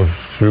lot of people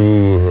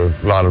threw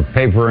a lot of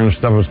paper and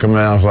stuff was coming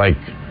out. It was like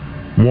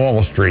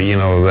Wall Street, you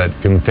know, that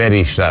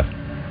confetti stuff.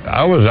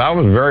 I was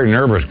very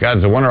nervous. God,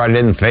 it's a wonder I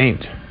didn't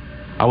faint.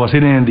 I was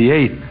sitting in the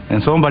 8th,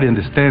 and somebody in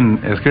the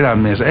stand screamed at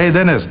me and said, "Hey,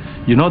 Dennis,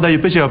 you know that you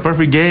pitched a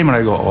perfect game?" And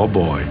I go, "Oh,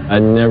 boy." I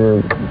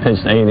never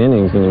pitched 8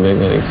 innings in the big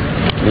leagues.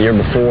 The year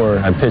before,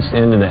 I pitched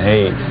into the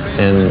 8th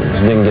and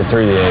didn't get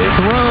through the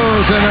 8th.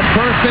 Throws and a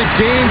perfect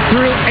game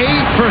through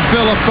 8 for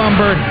Philip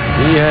Humbert.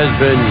 He has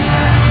been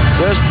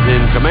just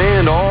in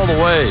command all the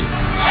way.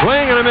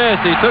 Swing and a miss.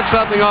 He took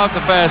something off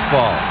the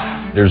fastball.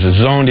 There's a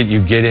zone that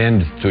you get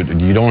in,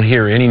 you don't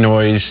hear any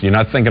noise, you're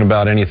not thinking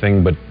about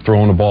anything but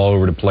throwing the ball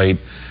over the plate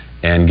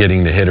and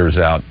getting the hitters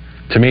out.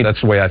 To me,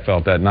 that's the way I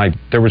felt that night.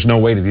 There was no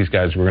way that these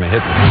guys were going to hit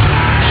me.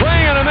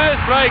 Swing and a miss,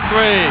 strike 3.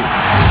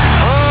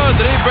 Oh,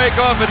 did he break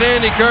off a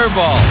dandy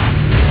curveball?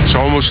 It's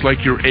almost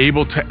like you're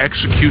able to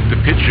execute the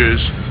pitches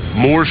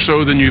more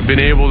so than you've been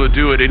able to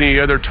do at any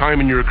other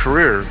time in your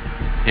career.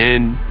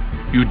 And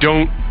you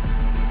don't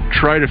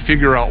try to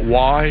figure out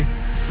why,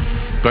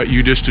 but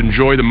you just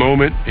enjoy the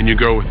moment and you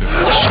go with it. Struck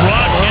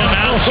him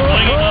out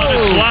swinging on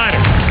his slider.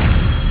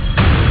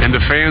 And the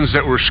fans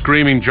that were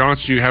screaming,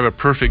 "Johnson, you have a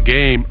perfect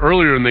game,"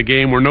 earlier in the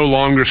game were no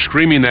longer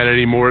screaming that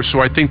anymore, so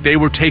I think they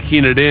were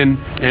taking it in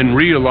and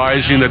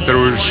realizing that there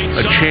was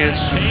a chance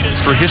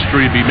for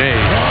history to be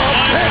made.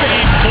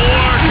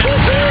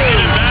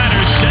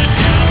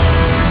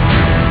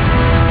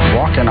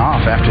 Walking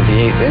off after the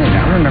 8th inning,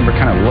 I remember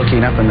kind of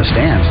looking up in the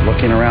stands,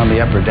 looking around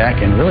the upper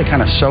deck and really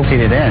kind of soaking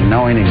it in,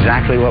 knowing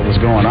exactly what was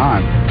going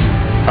on.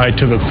 I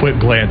took a quick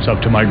glance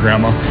up to my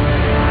grandma,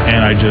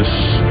 and I just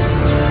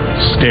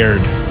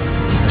stared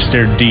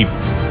deep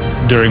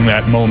during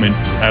that moment.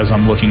 As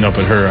I'm looking up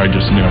at her, I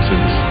just knew, I said,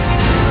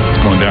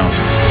 it's going down.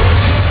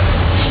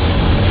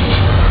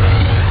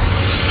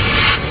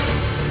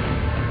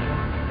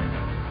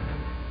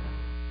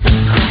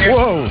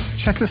 Whoa,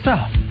 check this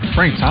out.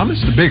 Frank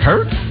Thomas, the Big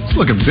Hurt. It's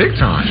looking big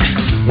time.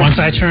 Once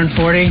I turn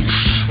 40.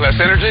 Less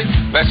energy,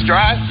 less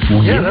drive.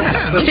 Yeah,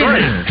 that's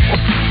right.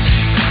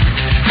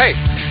 Hey,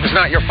 it's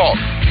not your fault.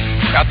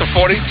 After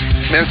 40,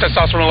 men's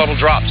testosterone level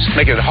drops,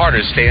 making it harder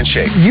to stay in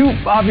shape. You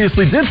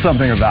obviously did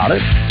something about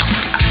it.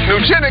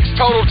 Nugenix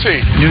Total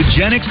T.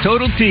 Nugenix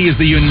Total T is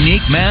the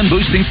unique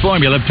man-boosting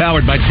formula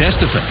powered by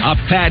Testofen, a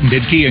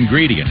patented key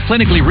ingredient,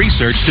 clinically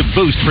researched to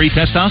boost free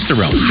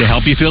testosterone, to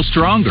help you feel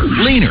stronger,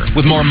 leaner,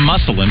 with more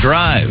muscle and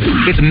drive.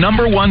 It's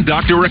 #1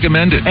 doctor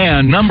recommended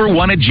and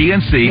 #1 at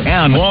GNC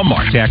and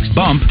Walmart. Text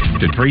BUMP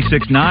to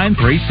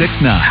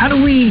 369-369. How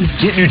do we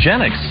get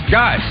Nugenix?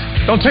 Guys,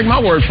 don't take my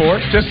word for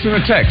it. Just send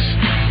a text.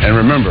 And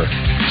remember,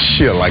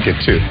 she'll like it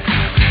too.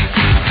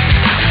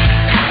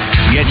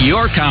 Get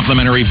your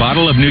complimentary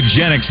bottle of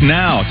Nugenix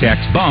now.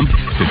 Text BUMP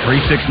to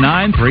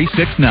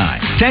 369-369.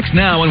 Text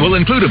now and we'll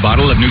include a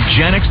bottle of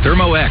Nugenix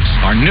Thermo X,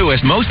 our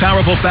newest, most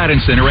powerful fat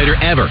incinerator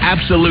ever.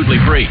 Absolutely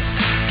free.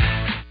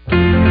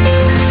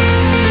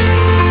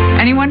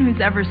 Anyone who's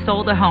ever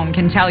sold a home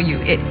can tell you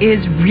it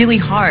is really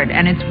hard,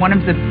 and it's one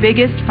of the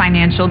biggest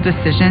financial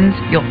decisions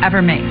you'll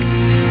ever make.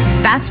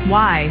 That's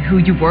why who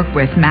you work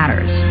with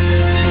matters.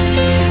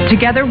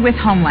 Together with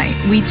Homelight,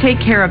 we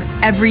take care of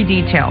every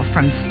detail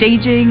from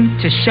staging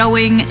to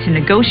showing to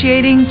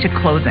negotiating to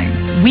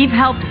closing. We've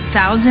helped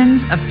thousands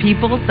of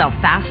people sell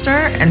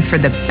faster and for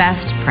the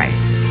best price.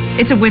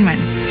 It's a win-win.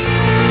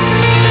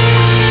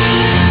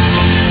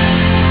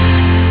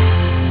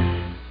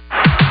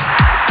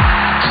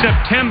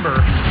 September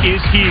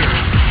is here,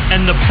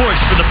 and the push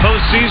for the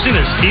postseason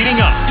is heating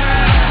up.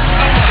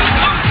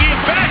 Monkey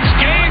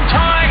game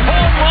time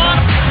home run.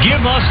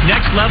 Give us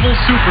next-level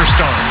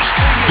superstars.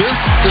 This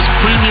is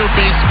premier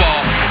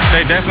baseball.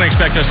 They definitely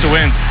expect us to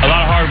win. A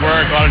lot of hard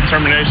work, a lot of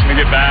determination to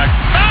get back.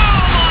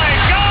 Oh, my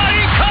God,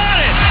 he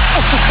caught it!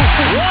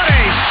 What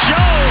a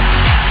show!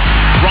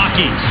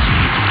 Rockies,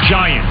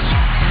 Giants.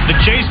 The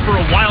chase for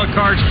a wild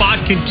card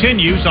spot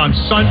continues on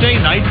Sunday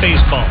Night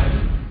Baseball.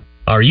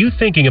 Are you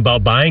thinking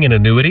about buying an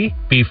annuity?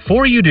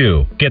 Before you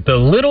do, get the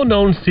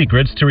little-known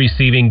secrets to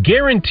receiving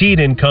guaranteed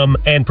income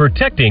and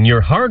protecting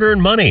your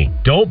hard-earned money.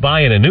 Don't buy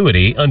an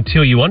annuity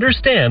until you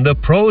understand the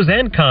pros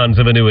and cons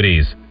of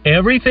annuities.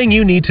 Everything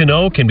you need to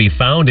know can be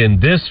found in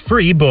this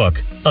free book,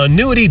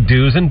 Annuity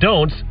Do's and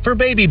Don'ts for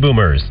Baby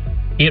Boomers.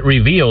 It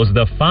reveals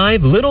the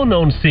 5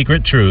 little-known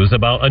secret truths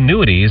about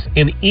annuities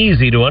in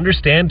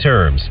easy-to-understand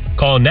terms.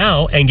 Call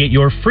now and get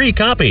your free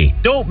copy.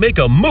 Don't make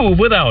a move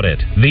without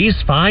it. These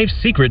 5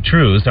 secret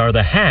truths are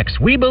the hacks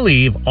we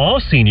believe all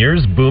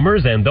seniors,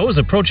 boomers, and those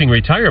approaching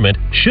retirement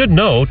should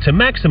know to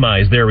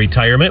maximize their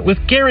retirement with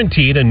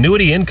guaranteed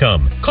annuity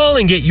income. Call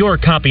and get your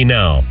copy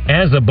now.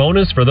 As a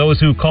bonus for those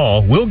who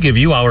call, we'll give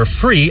you our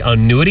free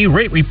annuity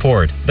rate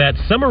report that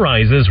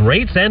summarizes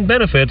rates and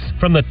benefits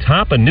from the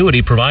top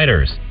annuity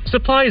providers.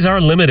 Supplies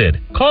are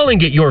limited. Call and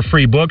get your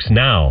free books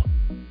now.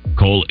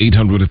 Call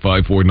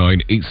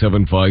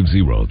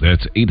 800-549-8750.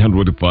 That's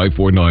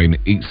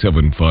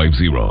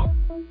 800-549-8750.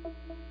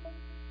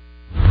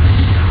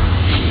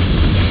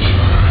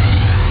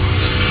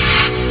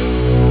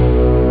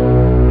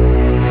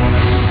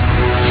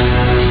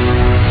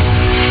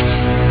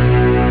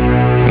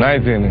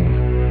 Ninth inning.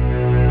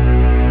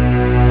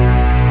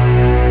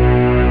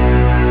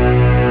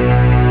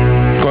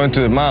 Going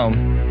to the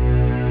mound.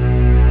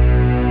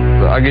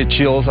 I get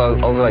chills. I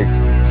was like,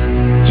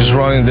 just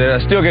running there. I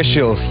still get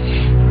chills.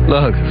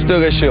 Look, still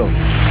get chills.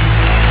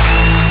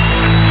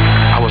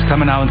 I was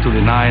coming out into the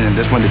ninth, and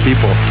that's when the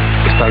people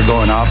start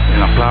going up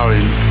and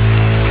applauding.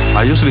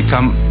 I usually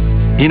come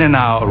in and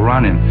out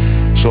running.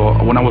 So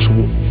when I was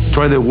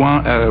trying to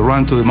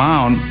run to the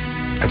mound,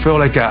 I felt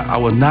like I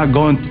was not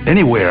going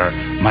anywhere.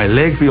 My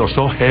leg feels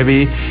so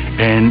heavy,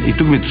 and it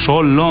took me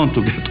so long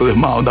to get to the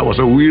mound. That was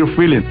a weird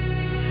feeling.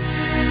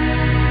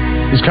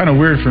 It's kind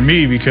of weird for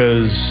me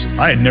because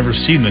I had never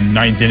seen the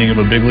 9th inning of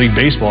a big league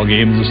baseball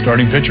game as a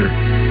starting pitcher.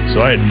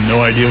 So I had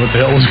no idea what the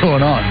hell was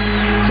going on.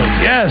 It's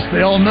like, yes,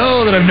 they all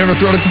know that I've never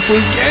thrown a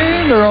complete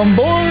game. They're on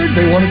board.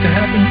 They want it to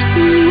happen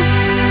too.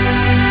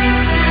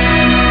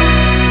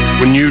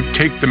 When you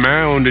take the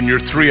mound and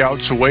you're 3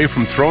 outs away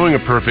from throwing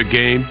a perfect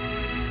game,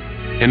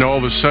 and all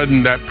of a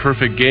sudden that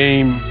perfect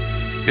game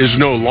is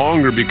no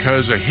longer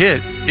because a hit,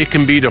 it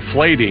can be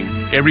deflating.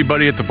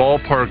 Everybody at the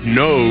ballpark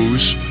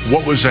knows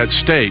what was at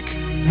stake.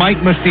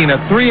 Mike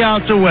Messina, 3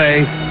 outs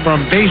away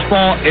from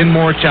baseball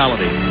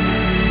immortality.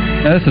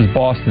 Now this is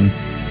Boston,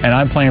 and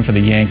I'm playing for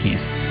the Yankees.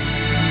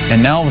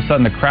 And now all of a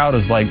sudden the crowd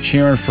is like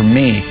cheering for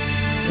me,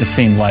 it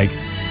seemed like.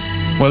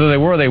 Whether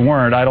they were or they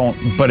weren't, I don't,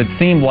 but it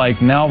seemed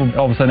like now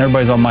all of a sudden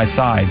everybody's on my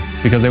side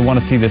because they want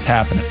to see this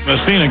happening.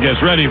 Messina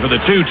gets ready for the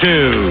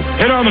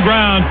 2-2. Hit on the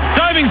ground,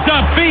 diving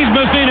stop, feeds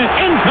Messina,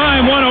 in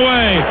time, 1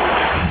 away.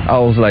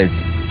 I was like,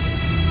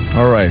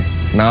 all right,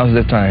 now's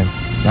the time.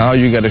 Now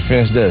you got to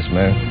finish this,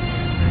 man.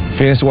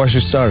 Finish what you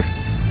start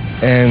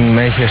and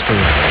make history.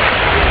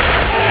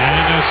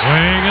 And a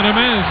swing and a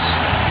miss.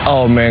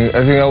 Oh, man,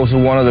 I think that was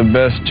one of the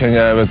best change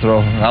I ever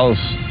throw. That was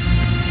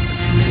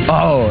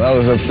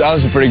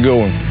a pretty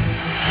good one.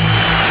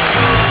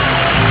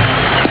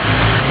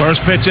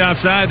 First pitch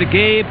outside to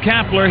Gabe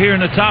Kapler here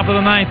in the top of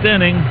the 9th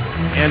inning.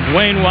 And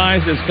Dwayne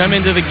Wise has come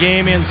into the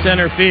game in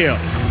center field.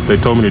 They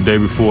told me the day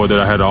before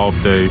that I had an off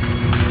day.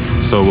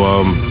 So,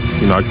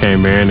 I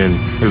came in and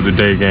it was a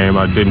day game.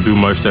 I didn't do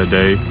much that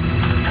day.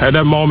 At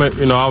that moment,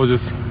 I was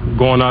just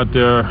going out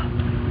there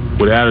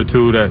with the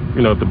attitude that,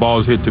 if the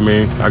ball's hit to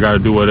me, I got to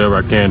do whatever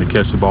I can to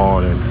catch the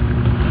ball. And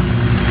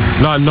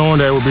not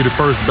knowing that it would be the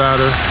first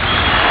batter.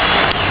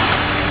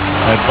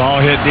 That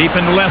ball hit deep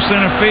into left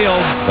center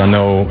field. I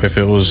know if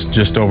it was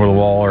just over the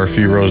wall or a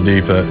few rows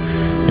deep that,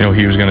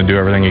 he was going to do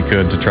everything he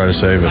could to try to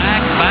save it.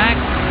 Back.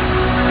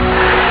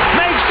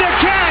 Makes the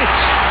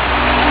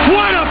catch.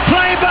 What a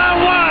play by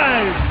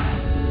Wise.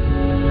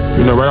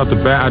 Right off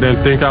the bat, I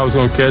didn't think I was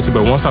going to catch it,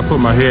 but once I put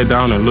my head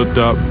down and looked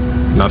up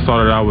and I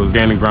saw that I was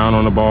gaining ground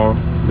on the ball,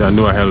 then I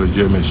knew I had a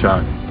legitimate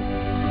shot.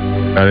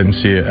 I didn't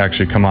see it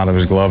actually come out of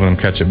his glove and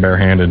him catch it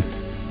barehanded.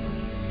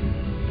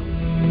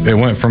 It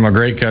went from a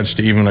great catch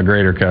to even a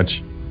greater catch.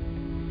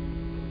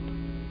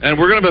 And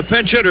we're going to have a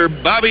pinch hitter.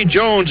 Bobby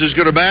Jones is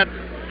going to bat.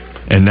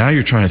 And now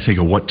you're trying to think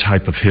of what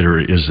type of hitter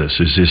is this?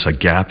 Is this a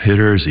gap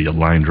hitter? Is he a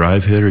line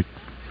drive hitter?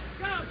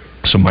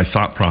 So my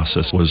thought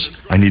process was,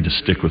 I need to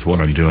stick with what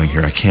I'm doing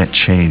here. I can't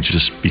change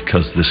just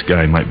because this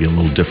guy might be a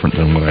little different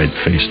than what I'd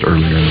faced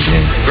earlier in the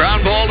game.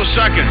 Ground ball to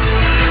second.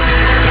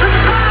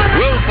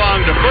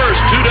 Wilfong to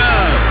first, 2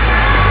 down.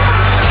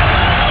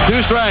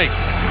 2 strikes.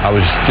 I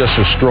was just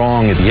as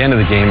strong at the end of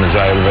the game as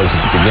I was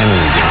at the beginning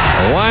of the game.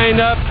 A wind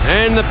up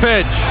and the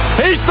pitch.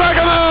 He struck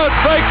him out.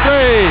 Strike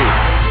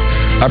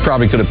 3. I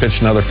probably could have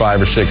pitched another 5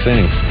 or 6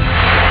 innings.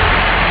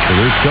 So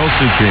there's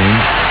Kelsey King.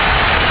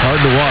 Hard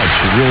to watch.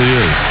 It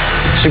really is.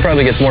 She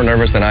probably gets more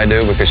nervous than I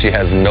do because she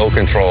has no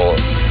control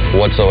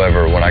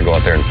whatsoever when I go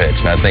out there and pitch,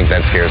 and I think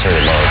that scares her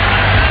the most.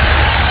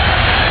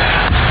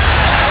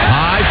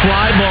 High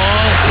fly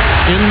ball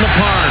in the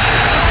park.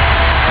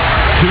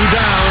 2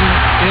 down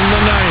in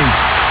the 9th.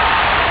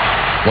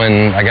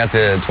 When I got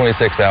the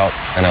 26th out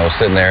and I was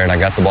sitting there and I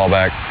got the ball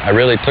back, I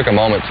really took a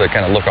moment to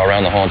kind of look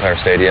around the whole entire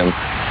stadium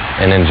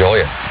and enjoy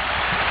it.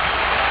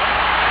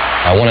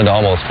 I wanted to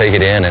almost take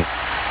it in and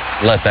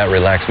let that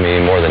relax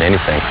me more than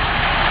anything.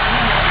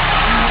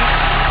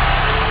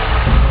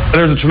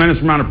 There's a tremendous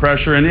amount of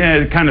pressure, and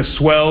it kind of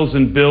swells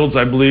and builds,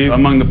 I believe,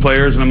 among the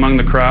players and among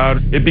the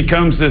crowd. It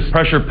becomes this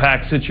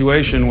pressure-packed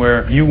situation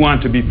where you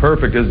want to be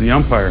perfect as the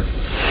umpire.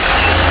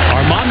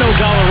 Armando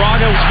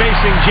Galarraga is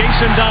facing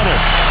Jason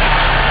Donald,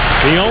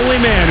 the only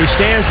man who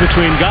stands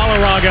between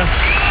Galarraga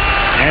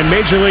and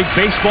Major League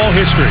Baseball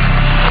history.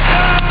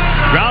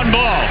 Ground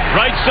ball,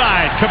 right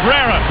side.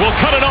 Cabrera will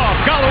cut it off.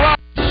 Galarraga.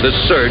 The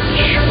search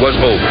was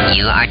over.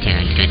 You are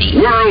tuned to the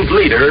World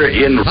leader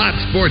in Hot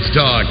Sports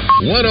Talk,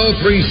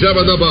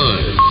 103.7 The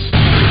Buzz.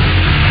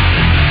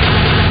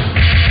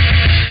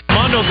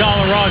 Armando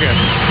Galarraga,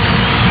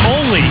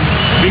 only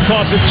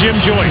because of Jim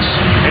Joyce.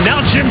 And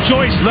now Jim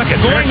Joyce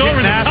going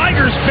over the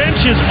Tigers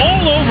bench is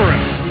all over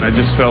him. I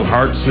just felt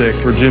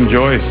heartsick for Jim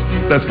Joyce.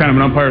 That's kind of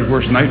an umpire's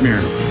worst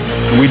nightmare.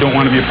 And we don't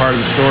want to be a part of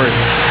the story.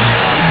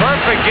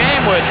 Perfect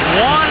game with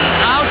 1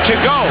 out to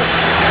go.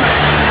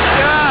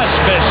 Just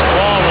missed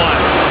ball 1.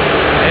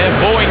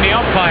 And booing the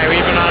umpire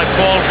even on a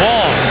called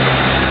ball.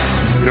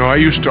 You know, I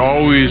used to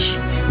always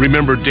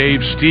remember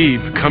Dave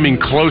Steve coming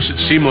close, it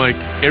seemed like,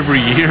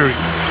 every year. Holy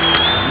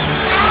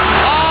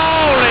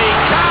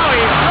cow,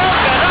 he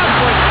broke it up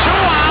with 2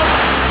 outs.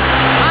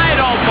 I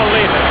don't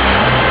believe it.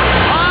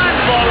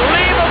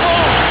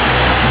 Unbelievable.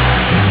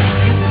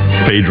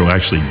 Pedro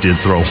actually did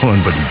throw one,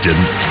 but he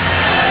didn't.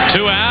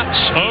 2 outs,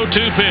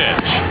 0-2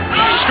 pitch.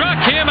 Struck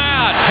him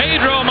out.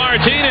 Pedro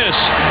Martinez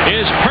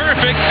is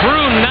perfect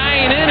through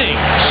 9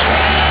 innings.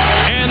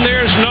 And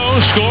there's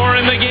no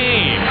score in the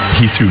game.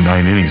 He threw 9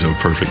 innings of a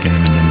perfect game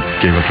and then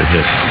gave up a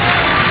hit.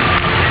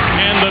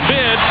 And the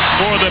bid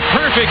for the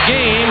perfect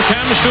game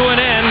comes to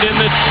an end in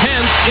the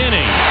 10th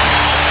inning.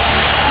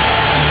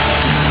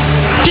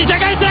 ピッチャー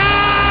返した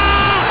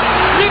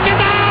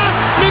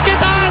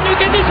抜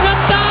けてしまっ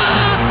た。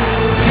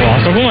もうあ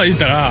そこまでいっ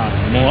たら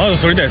もうアウ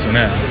ト取りたいですよ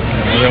ね。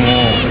でも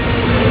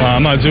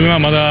まあ自分は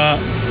まだ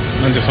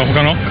なんていうか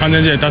他の完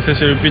全試合達成し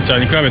ているピッチャー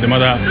に比べてま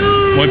だ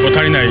もう一歩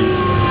足りないっ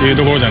ていう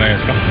ところじゃないで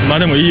すか。まあ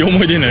でもいい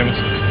思い出になりまし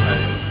た。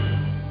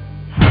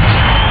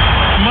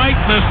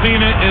Mike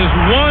Messina is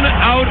 1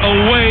 out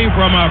away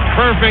from a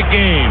perfect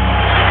game.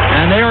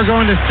 And they are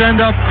going to send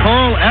up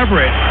Carl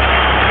Everett,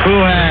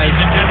 who has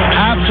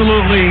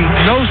absolutely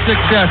no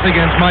success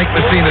against Mike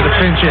Messina to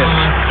pinch hit.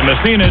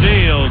 Messina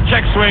deals.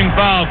 Check swing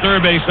foul.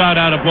 Third base side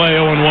out of play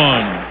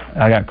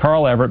 0-1. I got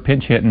Carl Everett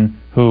pinch hitting,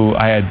 who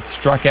I had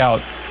struck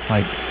out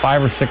like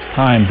 5 or 6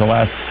 times the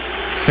last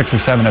 6 or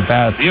 7 at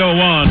bats. The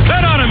 0-1.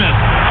 Set on him.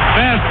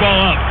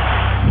 Fastball up.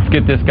 Let's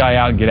get this guy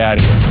out and get out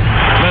of here.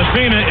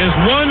 Messina is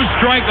 1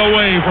 strike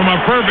away from a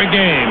perfect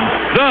game.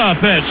 The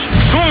pitch.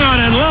 Swung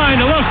on in line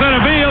to left center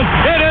field.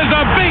 It is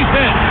a base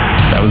hit.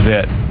 That was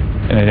it.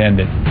 And it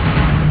ended.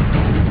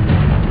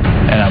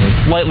 And I was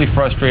slightly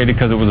frustrated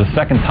because it was the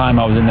second time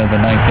I was in there the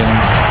 9th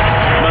inning.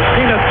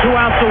 Messina 2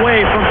 outs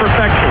away from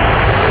perfection.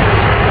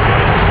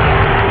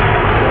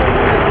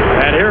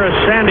 And here is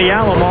Sandy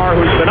Alomar,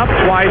 who's been up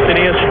twice, and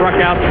he has struck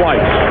out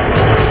twice.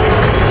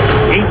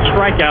 8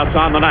 strikeouts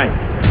on the night.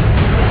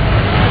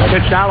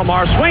 Pitch to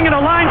Alomar, swinging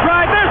a line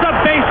drive. There's a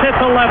base hit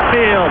to left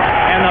field,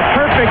 and the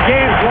perfect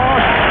game's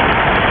lost.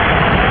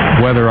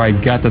 Whether I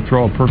got to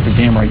throw a perfect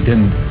game or I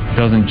didn't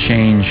doesn't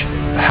change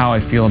how I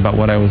feel about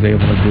what I was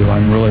able to do.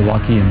 I'm really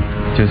lucky and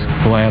just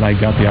glad I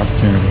got the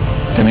opportunity.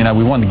 I mean,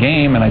 we won the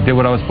game and I did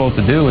what I was supposed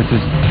to do. It's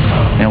just,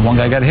 one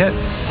guy got hit.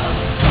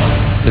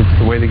 It's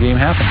the way the game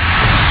happened.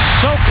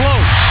 So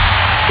close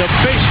to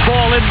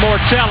baseball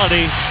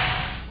immortality.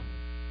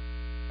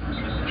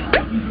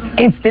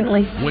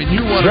 Instantly.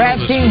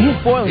 DraftKings, you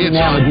spoil me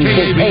now with these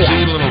big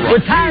payouts.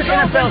 Retired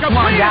NFL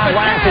smart guy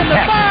right after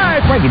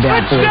Texas. Break it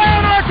down for us.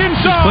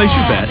 Just place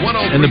your bet,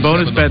 and the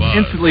bonus bets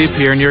instantly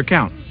appear in your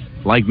account.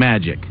 Like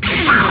magic.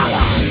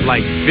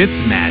 Like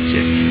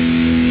Fitzmagic.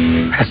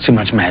 That's too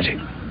much magic.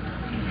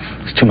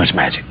 It's too much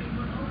magic.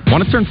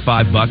 Want to turn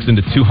 $5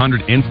 into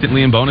 $200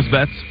 instantly in bonus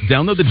bets?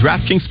 Download the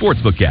DraftKings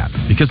Sportsbook app,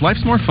 because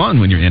life's more fun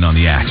when you're in on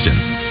the action.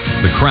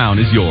 The crown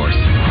is yours.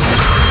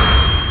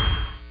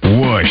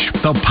 Whoosh,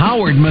 the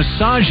powered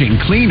massaging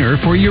cleaner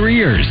for your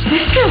ears.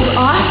 This feels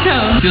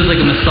awesome. Feels like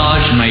a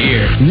massage in my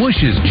ear.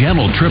 Whoosh's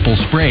gentle triple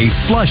spray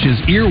flushes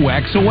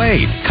earwax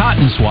away.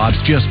 Cotton swabs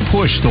just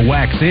push the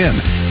wax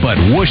in,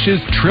 but Whoosh's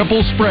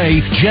triple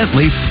spray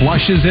gently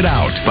flushes it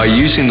out. By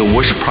using the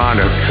Whoosh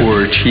product,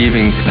 we're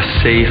achieving a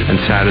safe and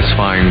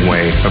satisfying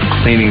way of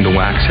cleaning the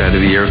wax out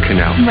of the ear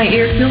canal. My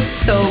ear feels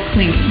so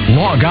clean.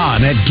 Log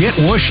on at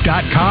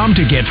getwhoosh.com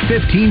to get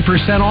 15%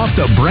 off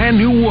the brand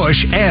new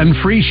Whoosh and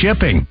free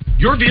shipping.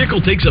 Your vehicle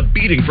takes a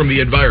beating from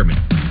the environment.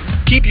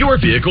 Keep your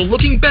vehicle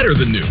looking better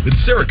than new with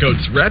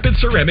Cerakote's Rapid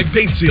Ceramic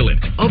Paint Sealant,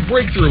 a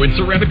breakthrough in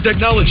ceramic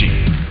technology.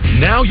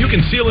 Now you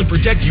can seal and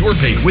protect your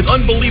paint with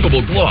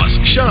unbelievable gloss,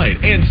 shine,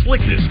 and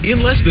slickness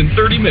in less than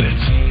 30 minutes.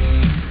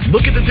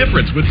 Look at the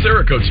difference with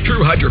Cerakote's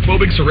true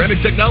hydrophobic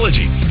ceramic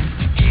technology.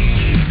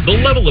 The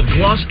level of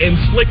gloss and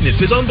slickness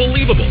is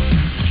unbelievable.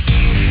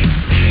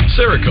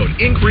 Cerakote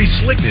increased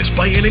slickness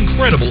by an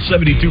incredible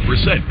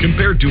 72%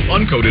 compared to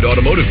uncoated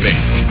automotive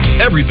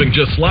paint. Everything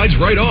just slides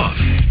right off.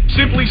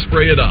 Simply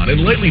spray it on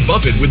and lightly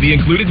buff it with the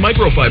included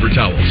microfiber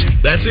towels.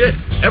 That's it.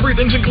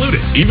 Everything's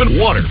included. Even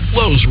water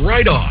flows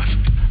right off.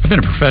 I've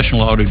been a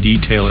professional auto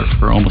detailer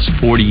for almost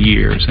 40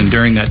 years, and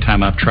during that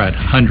time I've tried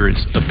hundreds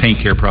of paint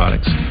care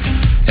products.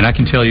 And I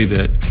can tell you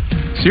that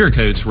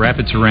Cerakote's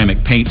Rapid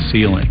Ceramic Paint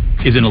Sealant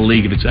is in a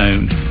league of its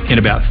own. In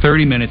about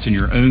 30 minutes in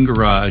your own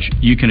garage,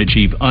 you can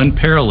achieve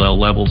unparalleled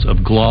levels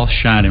of gloss,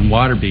 shine, and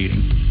water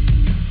beading.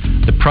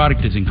 The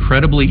product is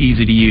incredibly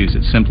easy to use.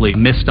 It's simply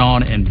mist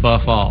on and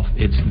buff off.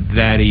 It's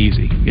that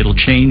easy. It'll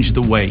change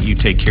the way you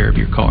take care of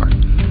your car.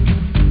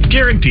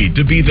 Guaranteed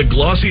to be the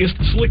glossiest,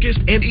 slickest,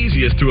 and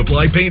easiest to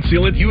apply paint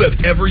sealant you have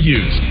ever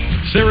used.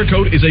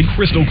 Cerakote is a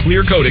crystal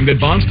clear coating that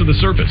bonds to the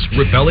surface,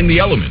 repelling the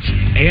elements,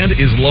 and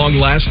is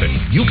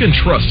long-lasting. You can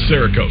trust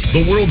Cerakote,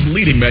 the world's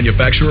leading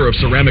manufacturer of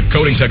ceramic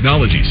coating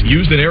technologies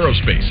used in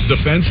aerospace,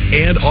 defense,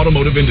 and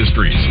automotive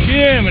industries.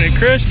 Jiminy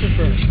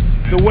Christopher,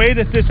 the way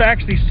that this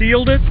actually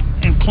sealed it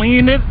and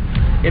cleaned it,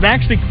 it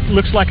actually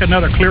looks like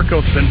another clear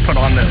coat's been put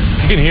on this.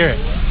 You can hear it.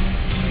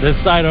 This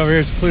side over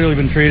here has clearly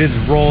been treated,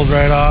 it rolls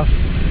right off.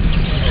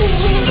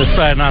 This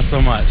side, not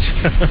so much.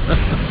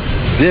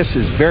 This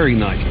is very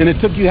nice. And it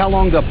took you how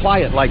long to apply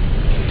it? Like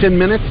 10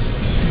 minutes?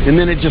 And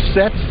then it just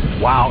sets?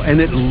 Wow.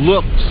 And it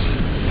looks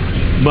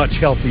much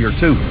healthier,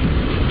 too.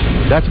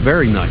 That's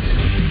very nice.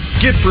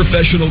 Get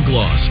professional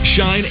gloss,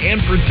 shine,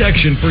 and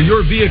protection for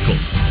your vehicle.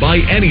 Buy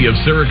any of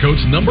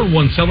Cerakote's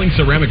 #1 selling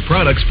ceramic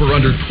products for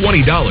under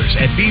 $20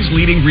 at these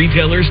leading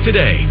retailers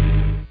today.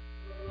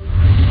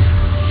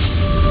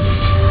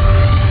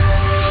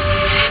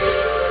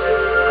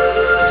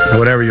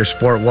 Whatever your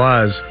sport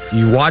was,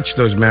 you watch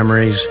those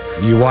memories,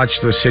 you watch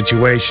those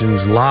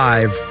situations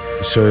live,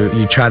 so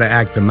you try to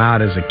act them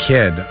out as a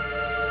kid.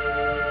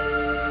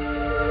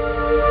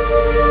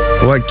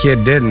 What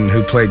kid didn't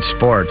who played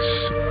sports?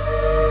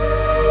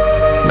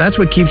 That's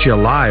what keeps you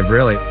alive,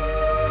 really.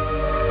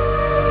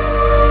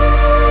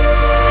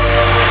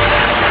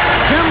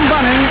 Tim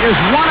Bunning is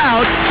one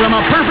out from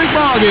a perfect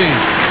ball game.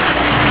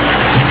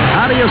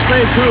 How do you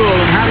stay cool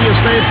and how do you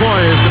stay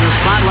poised in a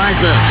spot like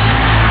this?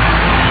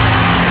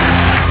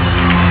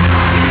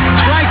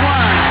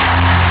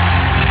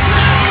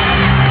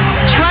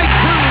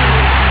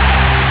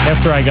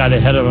 After I got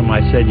ahead of him,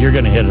 I said, "You're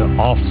going to hit an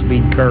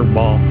off-speed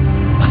curveball,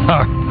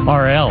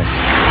 or else."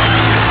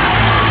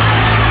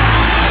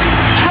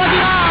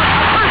 Striking out,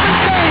 a perfect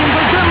game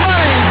for Tim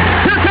Bunning.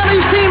 Here come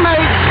his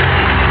teammates.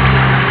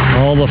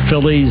 All the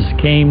Phillies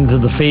came to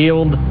the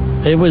field.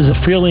 It was a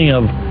feeling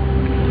of,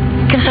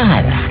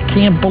 God, I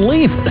can't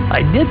believe it.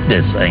 I did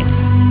this thing.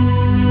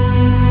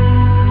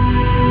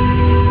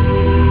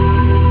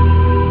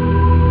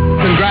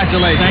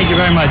 Congratulations. Thank you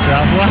very much,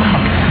 Ralph.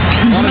 Wow.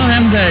 One of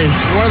them days.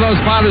 One of those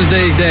Father's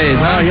Day days,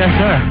 huh? Oh, yes,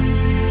 sir.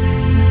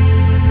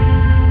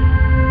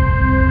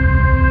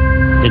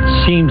 It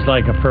seems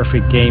like a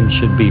perfect game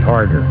should be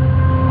harder,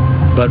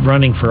 but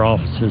running for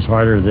office is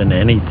harder than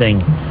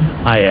anything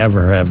I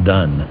ever have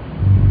done.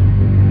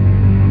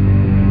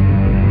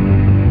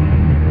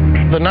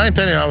 The ninth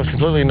inning, I was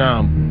completely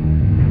numb.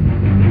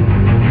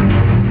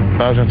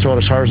 I was going to throw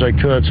it as hard as I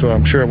could, so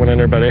I'm sure it went in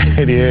there about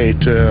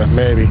 88,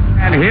 maybe.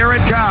 And here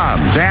it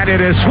comes, and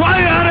it is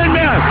swung out and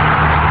missed.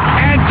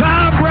 And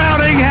Tom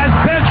Browning has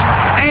pitched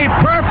a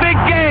perfect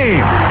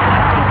game.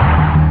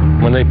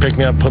 When they picked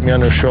me up, put me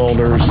on their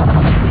shoulders.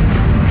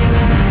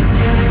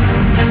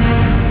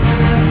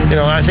 You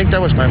know, I think that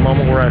was my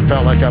moment where I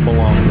felt like I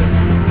belonged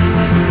there.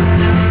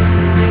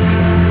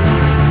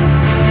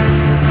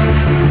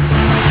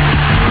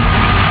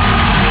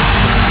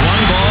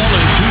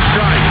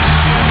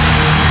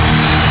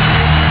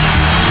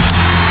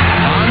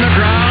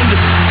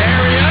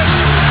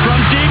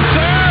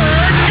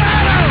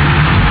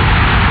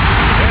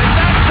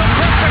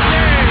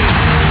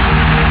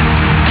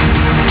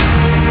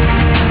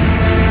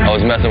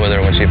 Messing with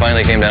her when she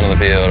finally came down on the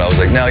field. I was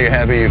like, now you're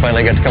happy you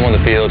finally got to come on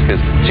the field,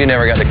 because she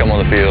never got to come on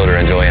the field or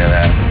enjoy any of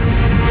that.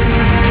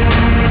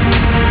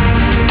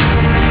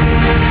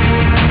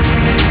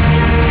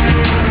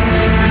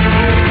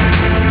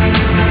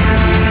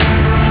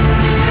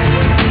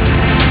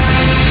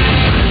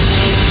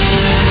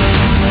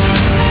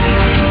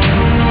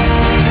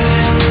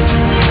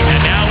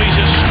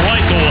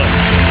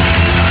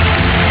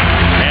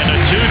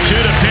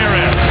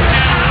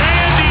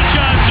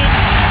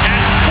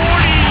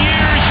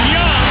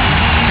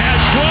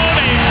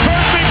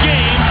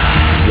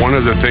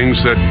 of the things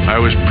that I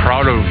was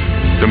proud of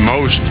the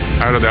most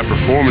out of that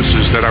performance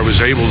is that I was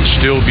able to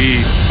still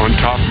be on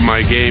top of my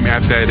game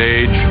at that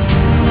age.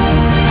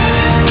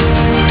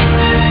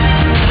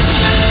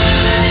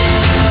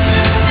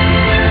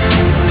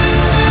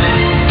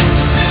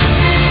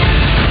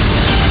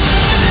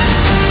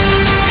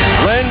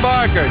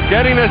 Barker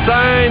getting a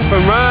sign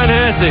from Ron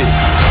Hesse.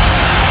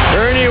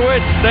 Ernie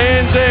Witt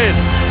stands in.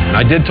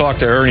 I did talk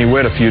to Ernie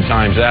Witt a few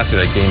times after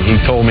that game. He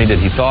told me that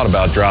he thought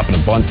about dropping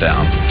a bunt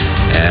down.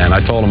 And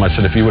I told him, I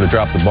said, if he would have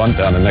dropped the bunt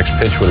down, the next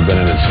pitch would have been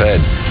in his head.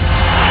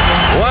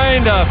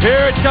 Wind up,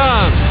 here it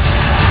comes.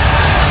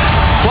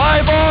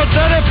 Fly ball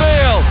center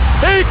field.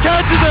 He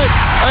catches it.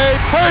 A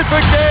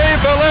perfect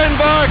game for Len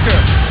Barker.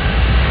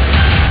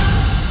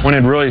 When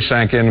it really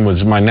sank in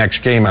was my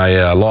next game.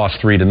 I lost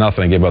 3-0.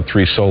 I gave up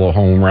 3 solo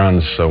home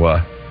runs. So,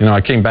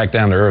 I came back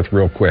down to earth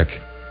real quick.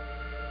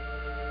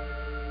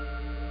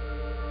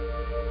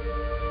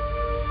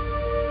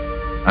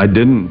 I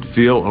didn't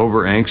feel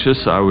over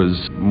anxious. I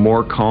was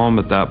more calm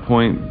at that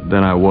point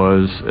than I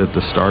was at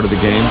the start of the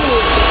game.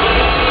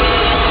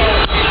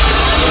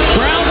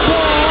 Ground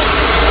ball.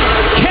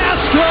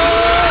 Castro.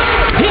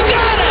 He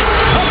got it.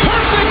 A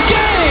perfect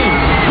game.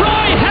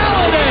 Roy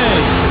Halladay.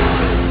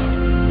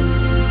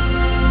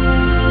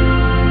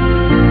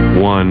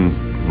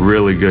 One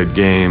really good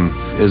game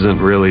isn't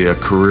really a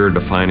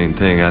career-defining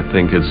thing. I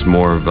think it's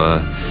more of a,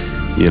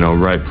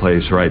 right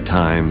place, right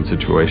time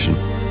situation.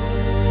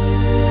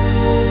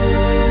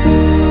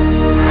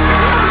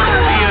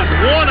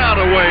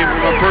 Away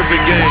from a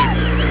perfect game.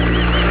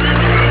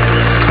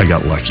 I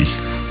got lucky.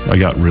 I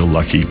got real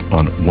lucky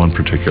on one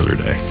particular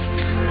day.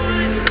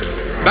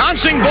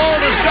 Bouncing ball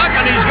to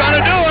second. He's going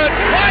to do it.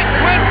 Mike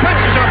Quinn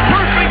pitches a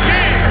perfect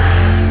game.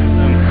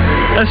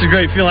 That's a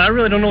great feeling. I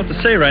really don't know what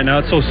to say right now.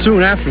 It's so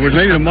soon afterwards.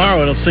 Maybe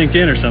tomorrow it'll sink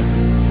in or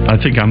something. I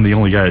think I'm the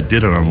only guy that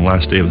did it on the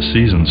last day of the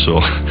season,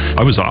 so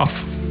I was off.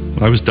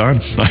 I was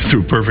done. I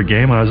threw a perfect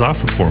game and I was off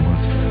for 4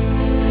 months.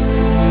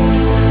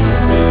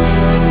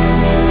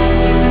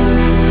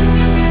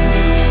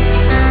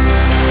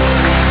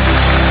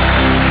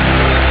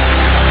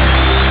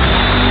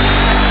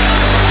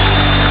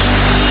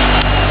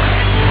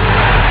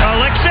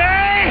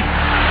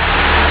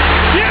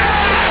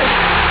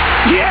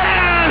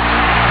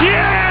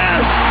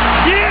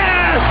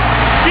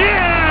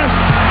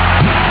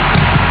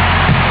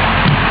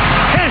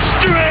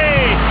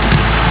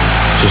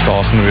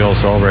 To be able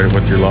to celebrate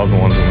with your loved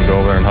ones and go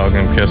over and hug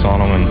them, kiss on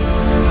them, and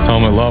tell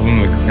them I love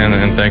them,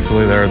 and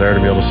thankfully they're there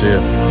to be able to see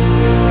it.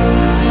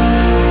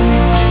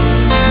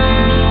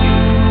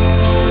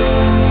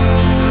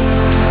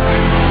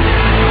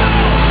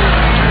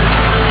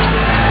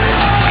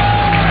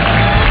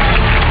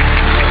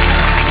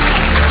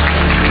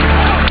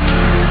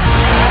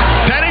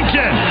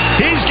 Pennington,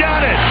 he's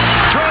got it.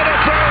 Throw to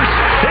first.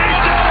 He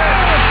did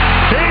it.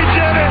 He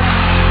did it.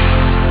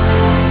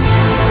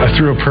 I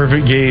threw a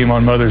perfect game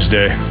on Mother's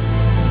Day.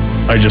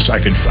 I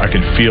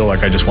could feel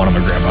like I just wanted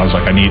my grandma. I was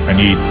like, I need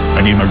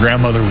my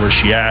grandmother. Where's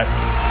she at?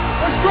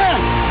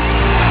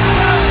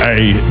 I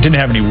didn't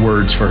have any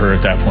words for her at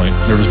that point.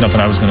 There was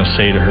nothing I was going to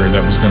say to her that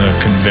was going to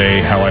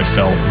convey how I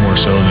felt more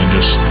so than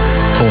just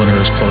pulling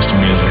her as close to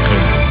me as I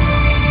could.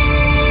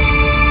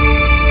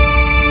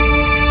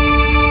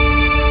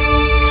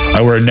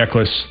 I wear a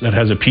necklace that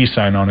has a peace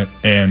sign on it,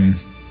 and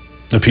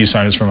the peace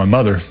sign is from my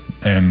mother,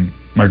 and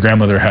my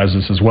grandmother has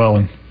this as well,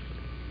 and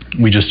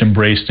we just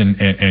embraced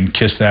and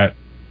kissed that,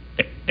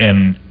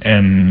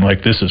 and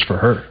like, this is for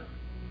her.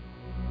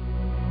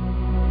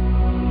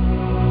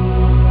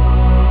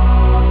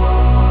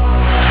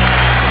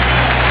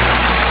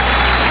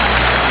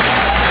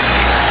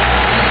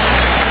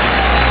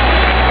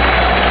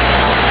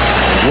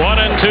 One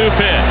and two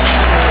pitch.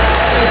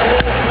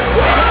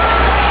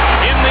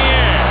 In the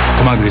air.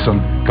 Come on, Grayson.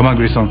 Come on,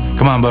 Grayson.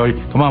 Come on, boy.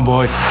 Come on,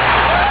 boy.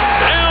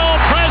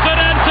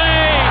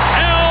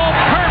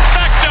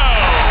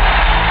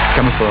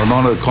 Coming from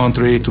another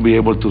country to be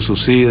able to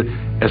succeed,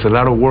 there's a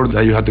lot of work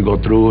that you have to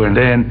go through, and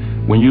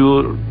then when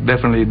you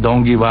definitely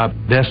don't give up,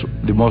 that's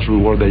the most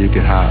reward that you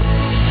can have.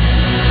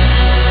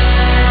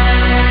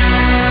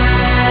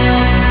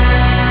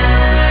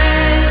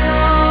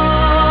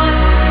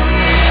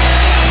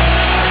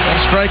 A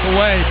strike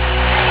away.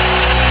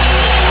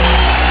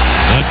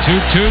 The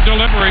 2-2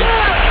 delivery.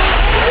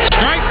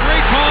 Strike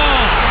three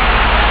call.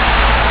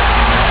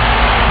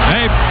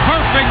 A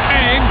perfect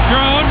game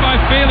thrown by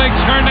Felix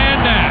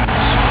Hernandez.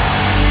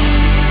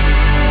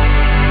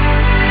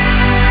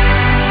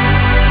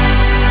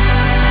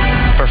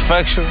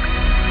 Perfection,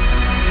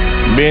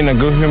 being a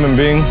good human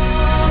being,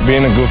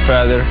 being a good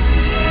father,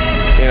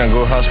 being a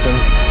good husband,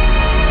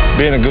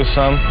 being a good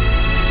son,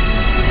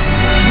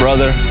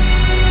 brother.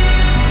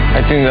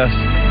 I think that's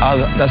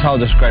how I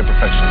describe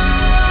perfection.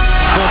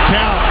 Full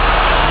count.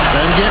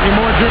 Doesn't get any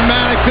more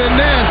dramatic than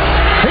this.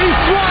 He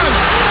swung.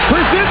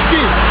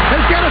 Brzezinski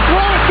has got to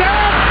throw it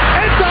down.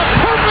 It's a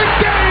perfect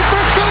game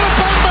for Philip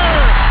Humber.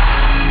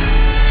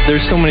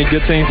 There's so many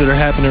good things that are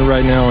happening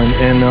right now, and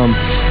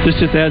this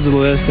just adds to the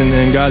list,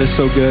 and God is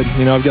so good.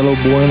 I've got a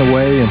little boy on the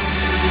way, and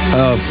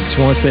Just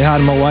want to say hi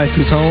to my wife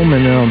who's home,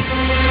 and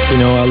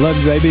I love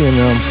you, baby, and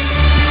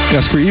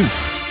that's for you.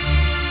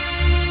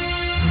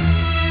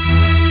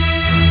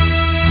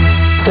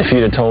 If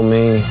you'd have told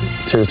me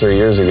 2 or 3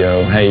 years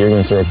ago, hey, you're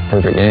going to throw a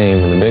perfect game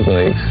in the big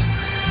leagues,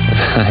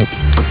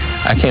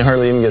 I can't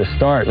hardly even get a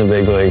start in the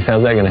big leagues.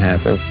 How's that going to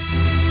happen?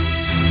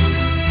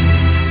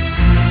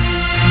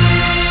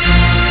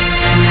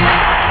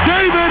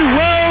 David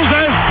Wells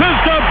has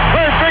pitched a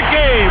perfect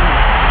game.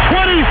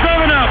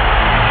 27 up,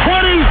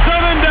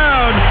 27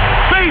 down,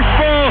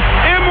 baseball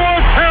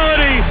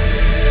immortality.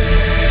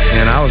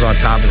 And I was on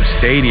top of the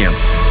stadium.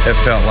 It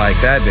felt like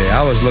that day.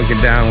 I was looking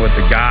down with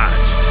the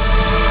gods.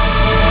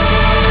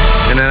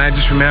 And then I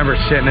just remember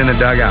sitting in the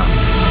dugout,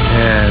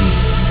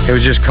 and it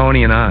was just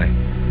Coney and I.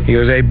 He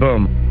goes, hey,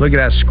 boom, look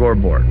at that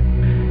scoreboard.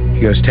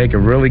 He goes, take a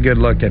really good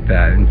look at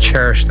that and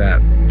cherish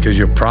that, because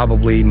you'll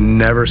probably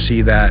never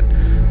see that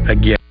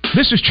again.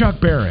 This is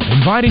Chuck Barrett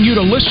inviting you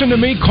to listen to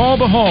me call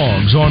the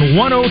Hogs on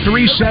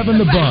 103.7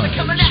 The Buzz.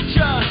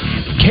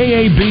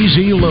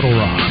 KABZ Little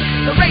Rock.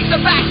 The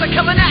Razorbacks are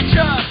coming at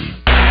you.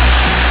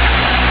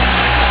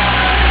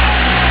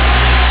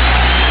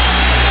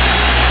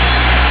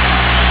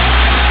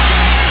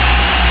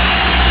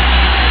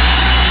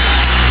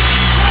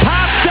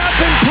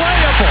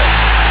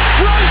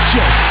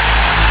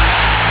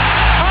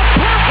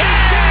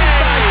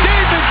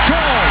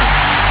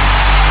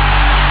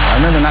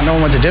 I remember not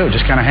knowing what to do,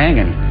 just kind of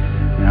hanging,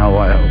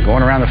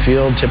 going around the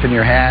field, tipping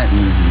your hat,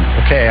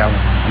 and okay,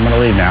 I'm going to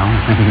leave now.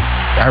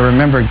 I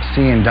remember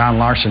seeing Don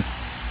Larson.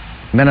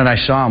 The minute I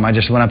saw him, I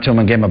just went up to him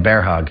and gave him a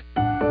bear hug.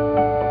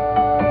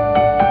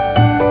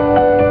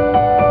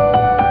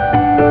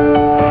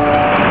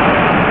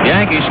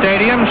 Yankee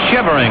Stadium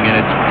shivering in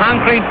its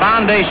concrete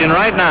foundation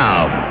right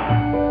now.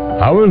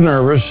 I was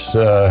nervous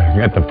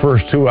at the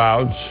first 2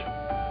 outs.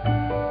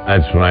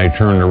 That's when I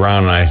turned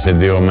around and I said,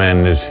 the old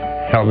man, just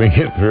help me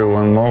get through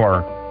one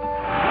more.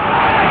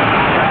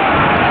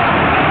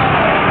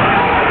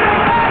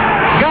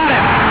 Got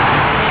him!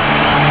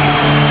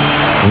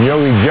 And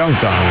Yogi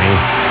jumped on me.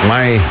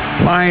 My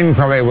mind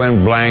probably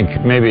went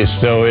blank. Maybe it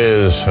still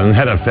is, and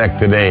that effect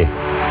today.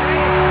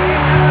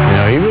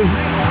 He was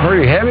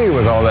pretty heavy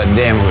with all that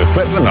damn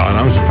equipment on.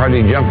 I'm surprised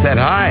he jumped that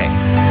high.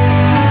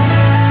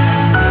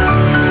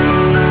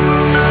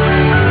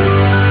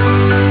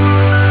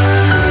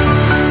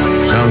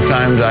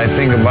 Sometimes I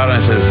think about it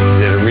and I says,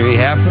 did it really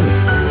happen?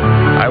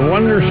 I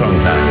wonder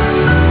sometimes.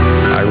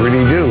 I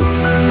really do.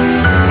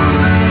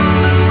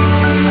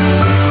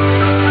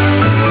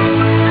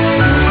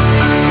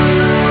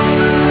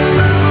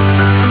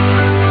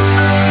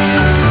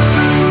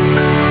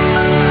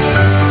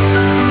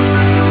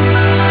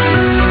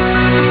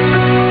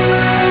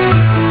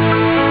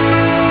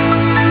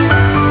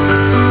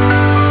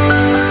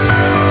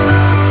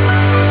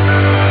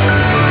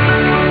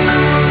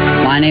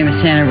 My name is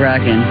Tanner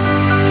Bracken.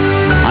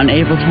 On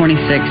April 26,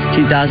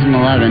 2011,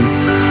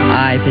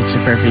 I pitched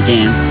a perfect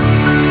game.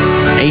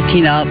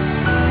 18 up,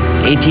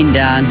 18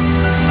 down,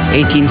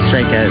 18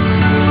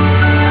 strikeouts.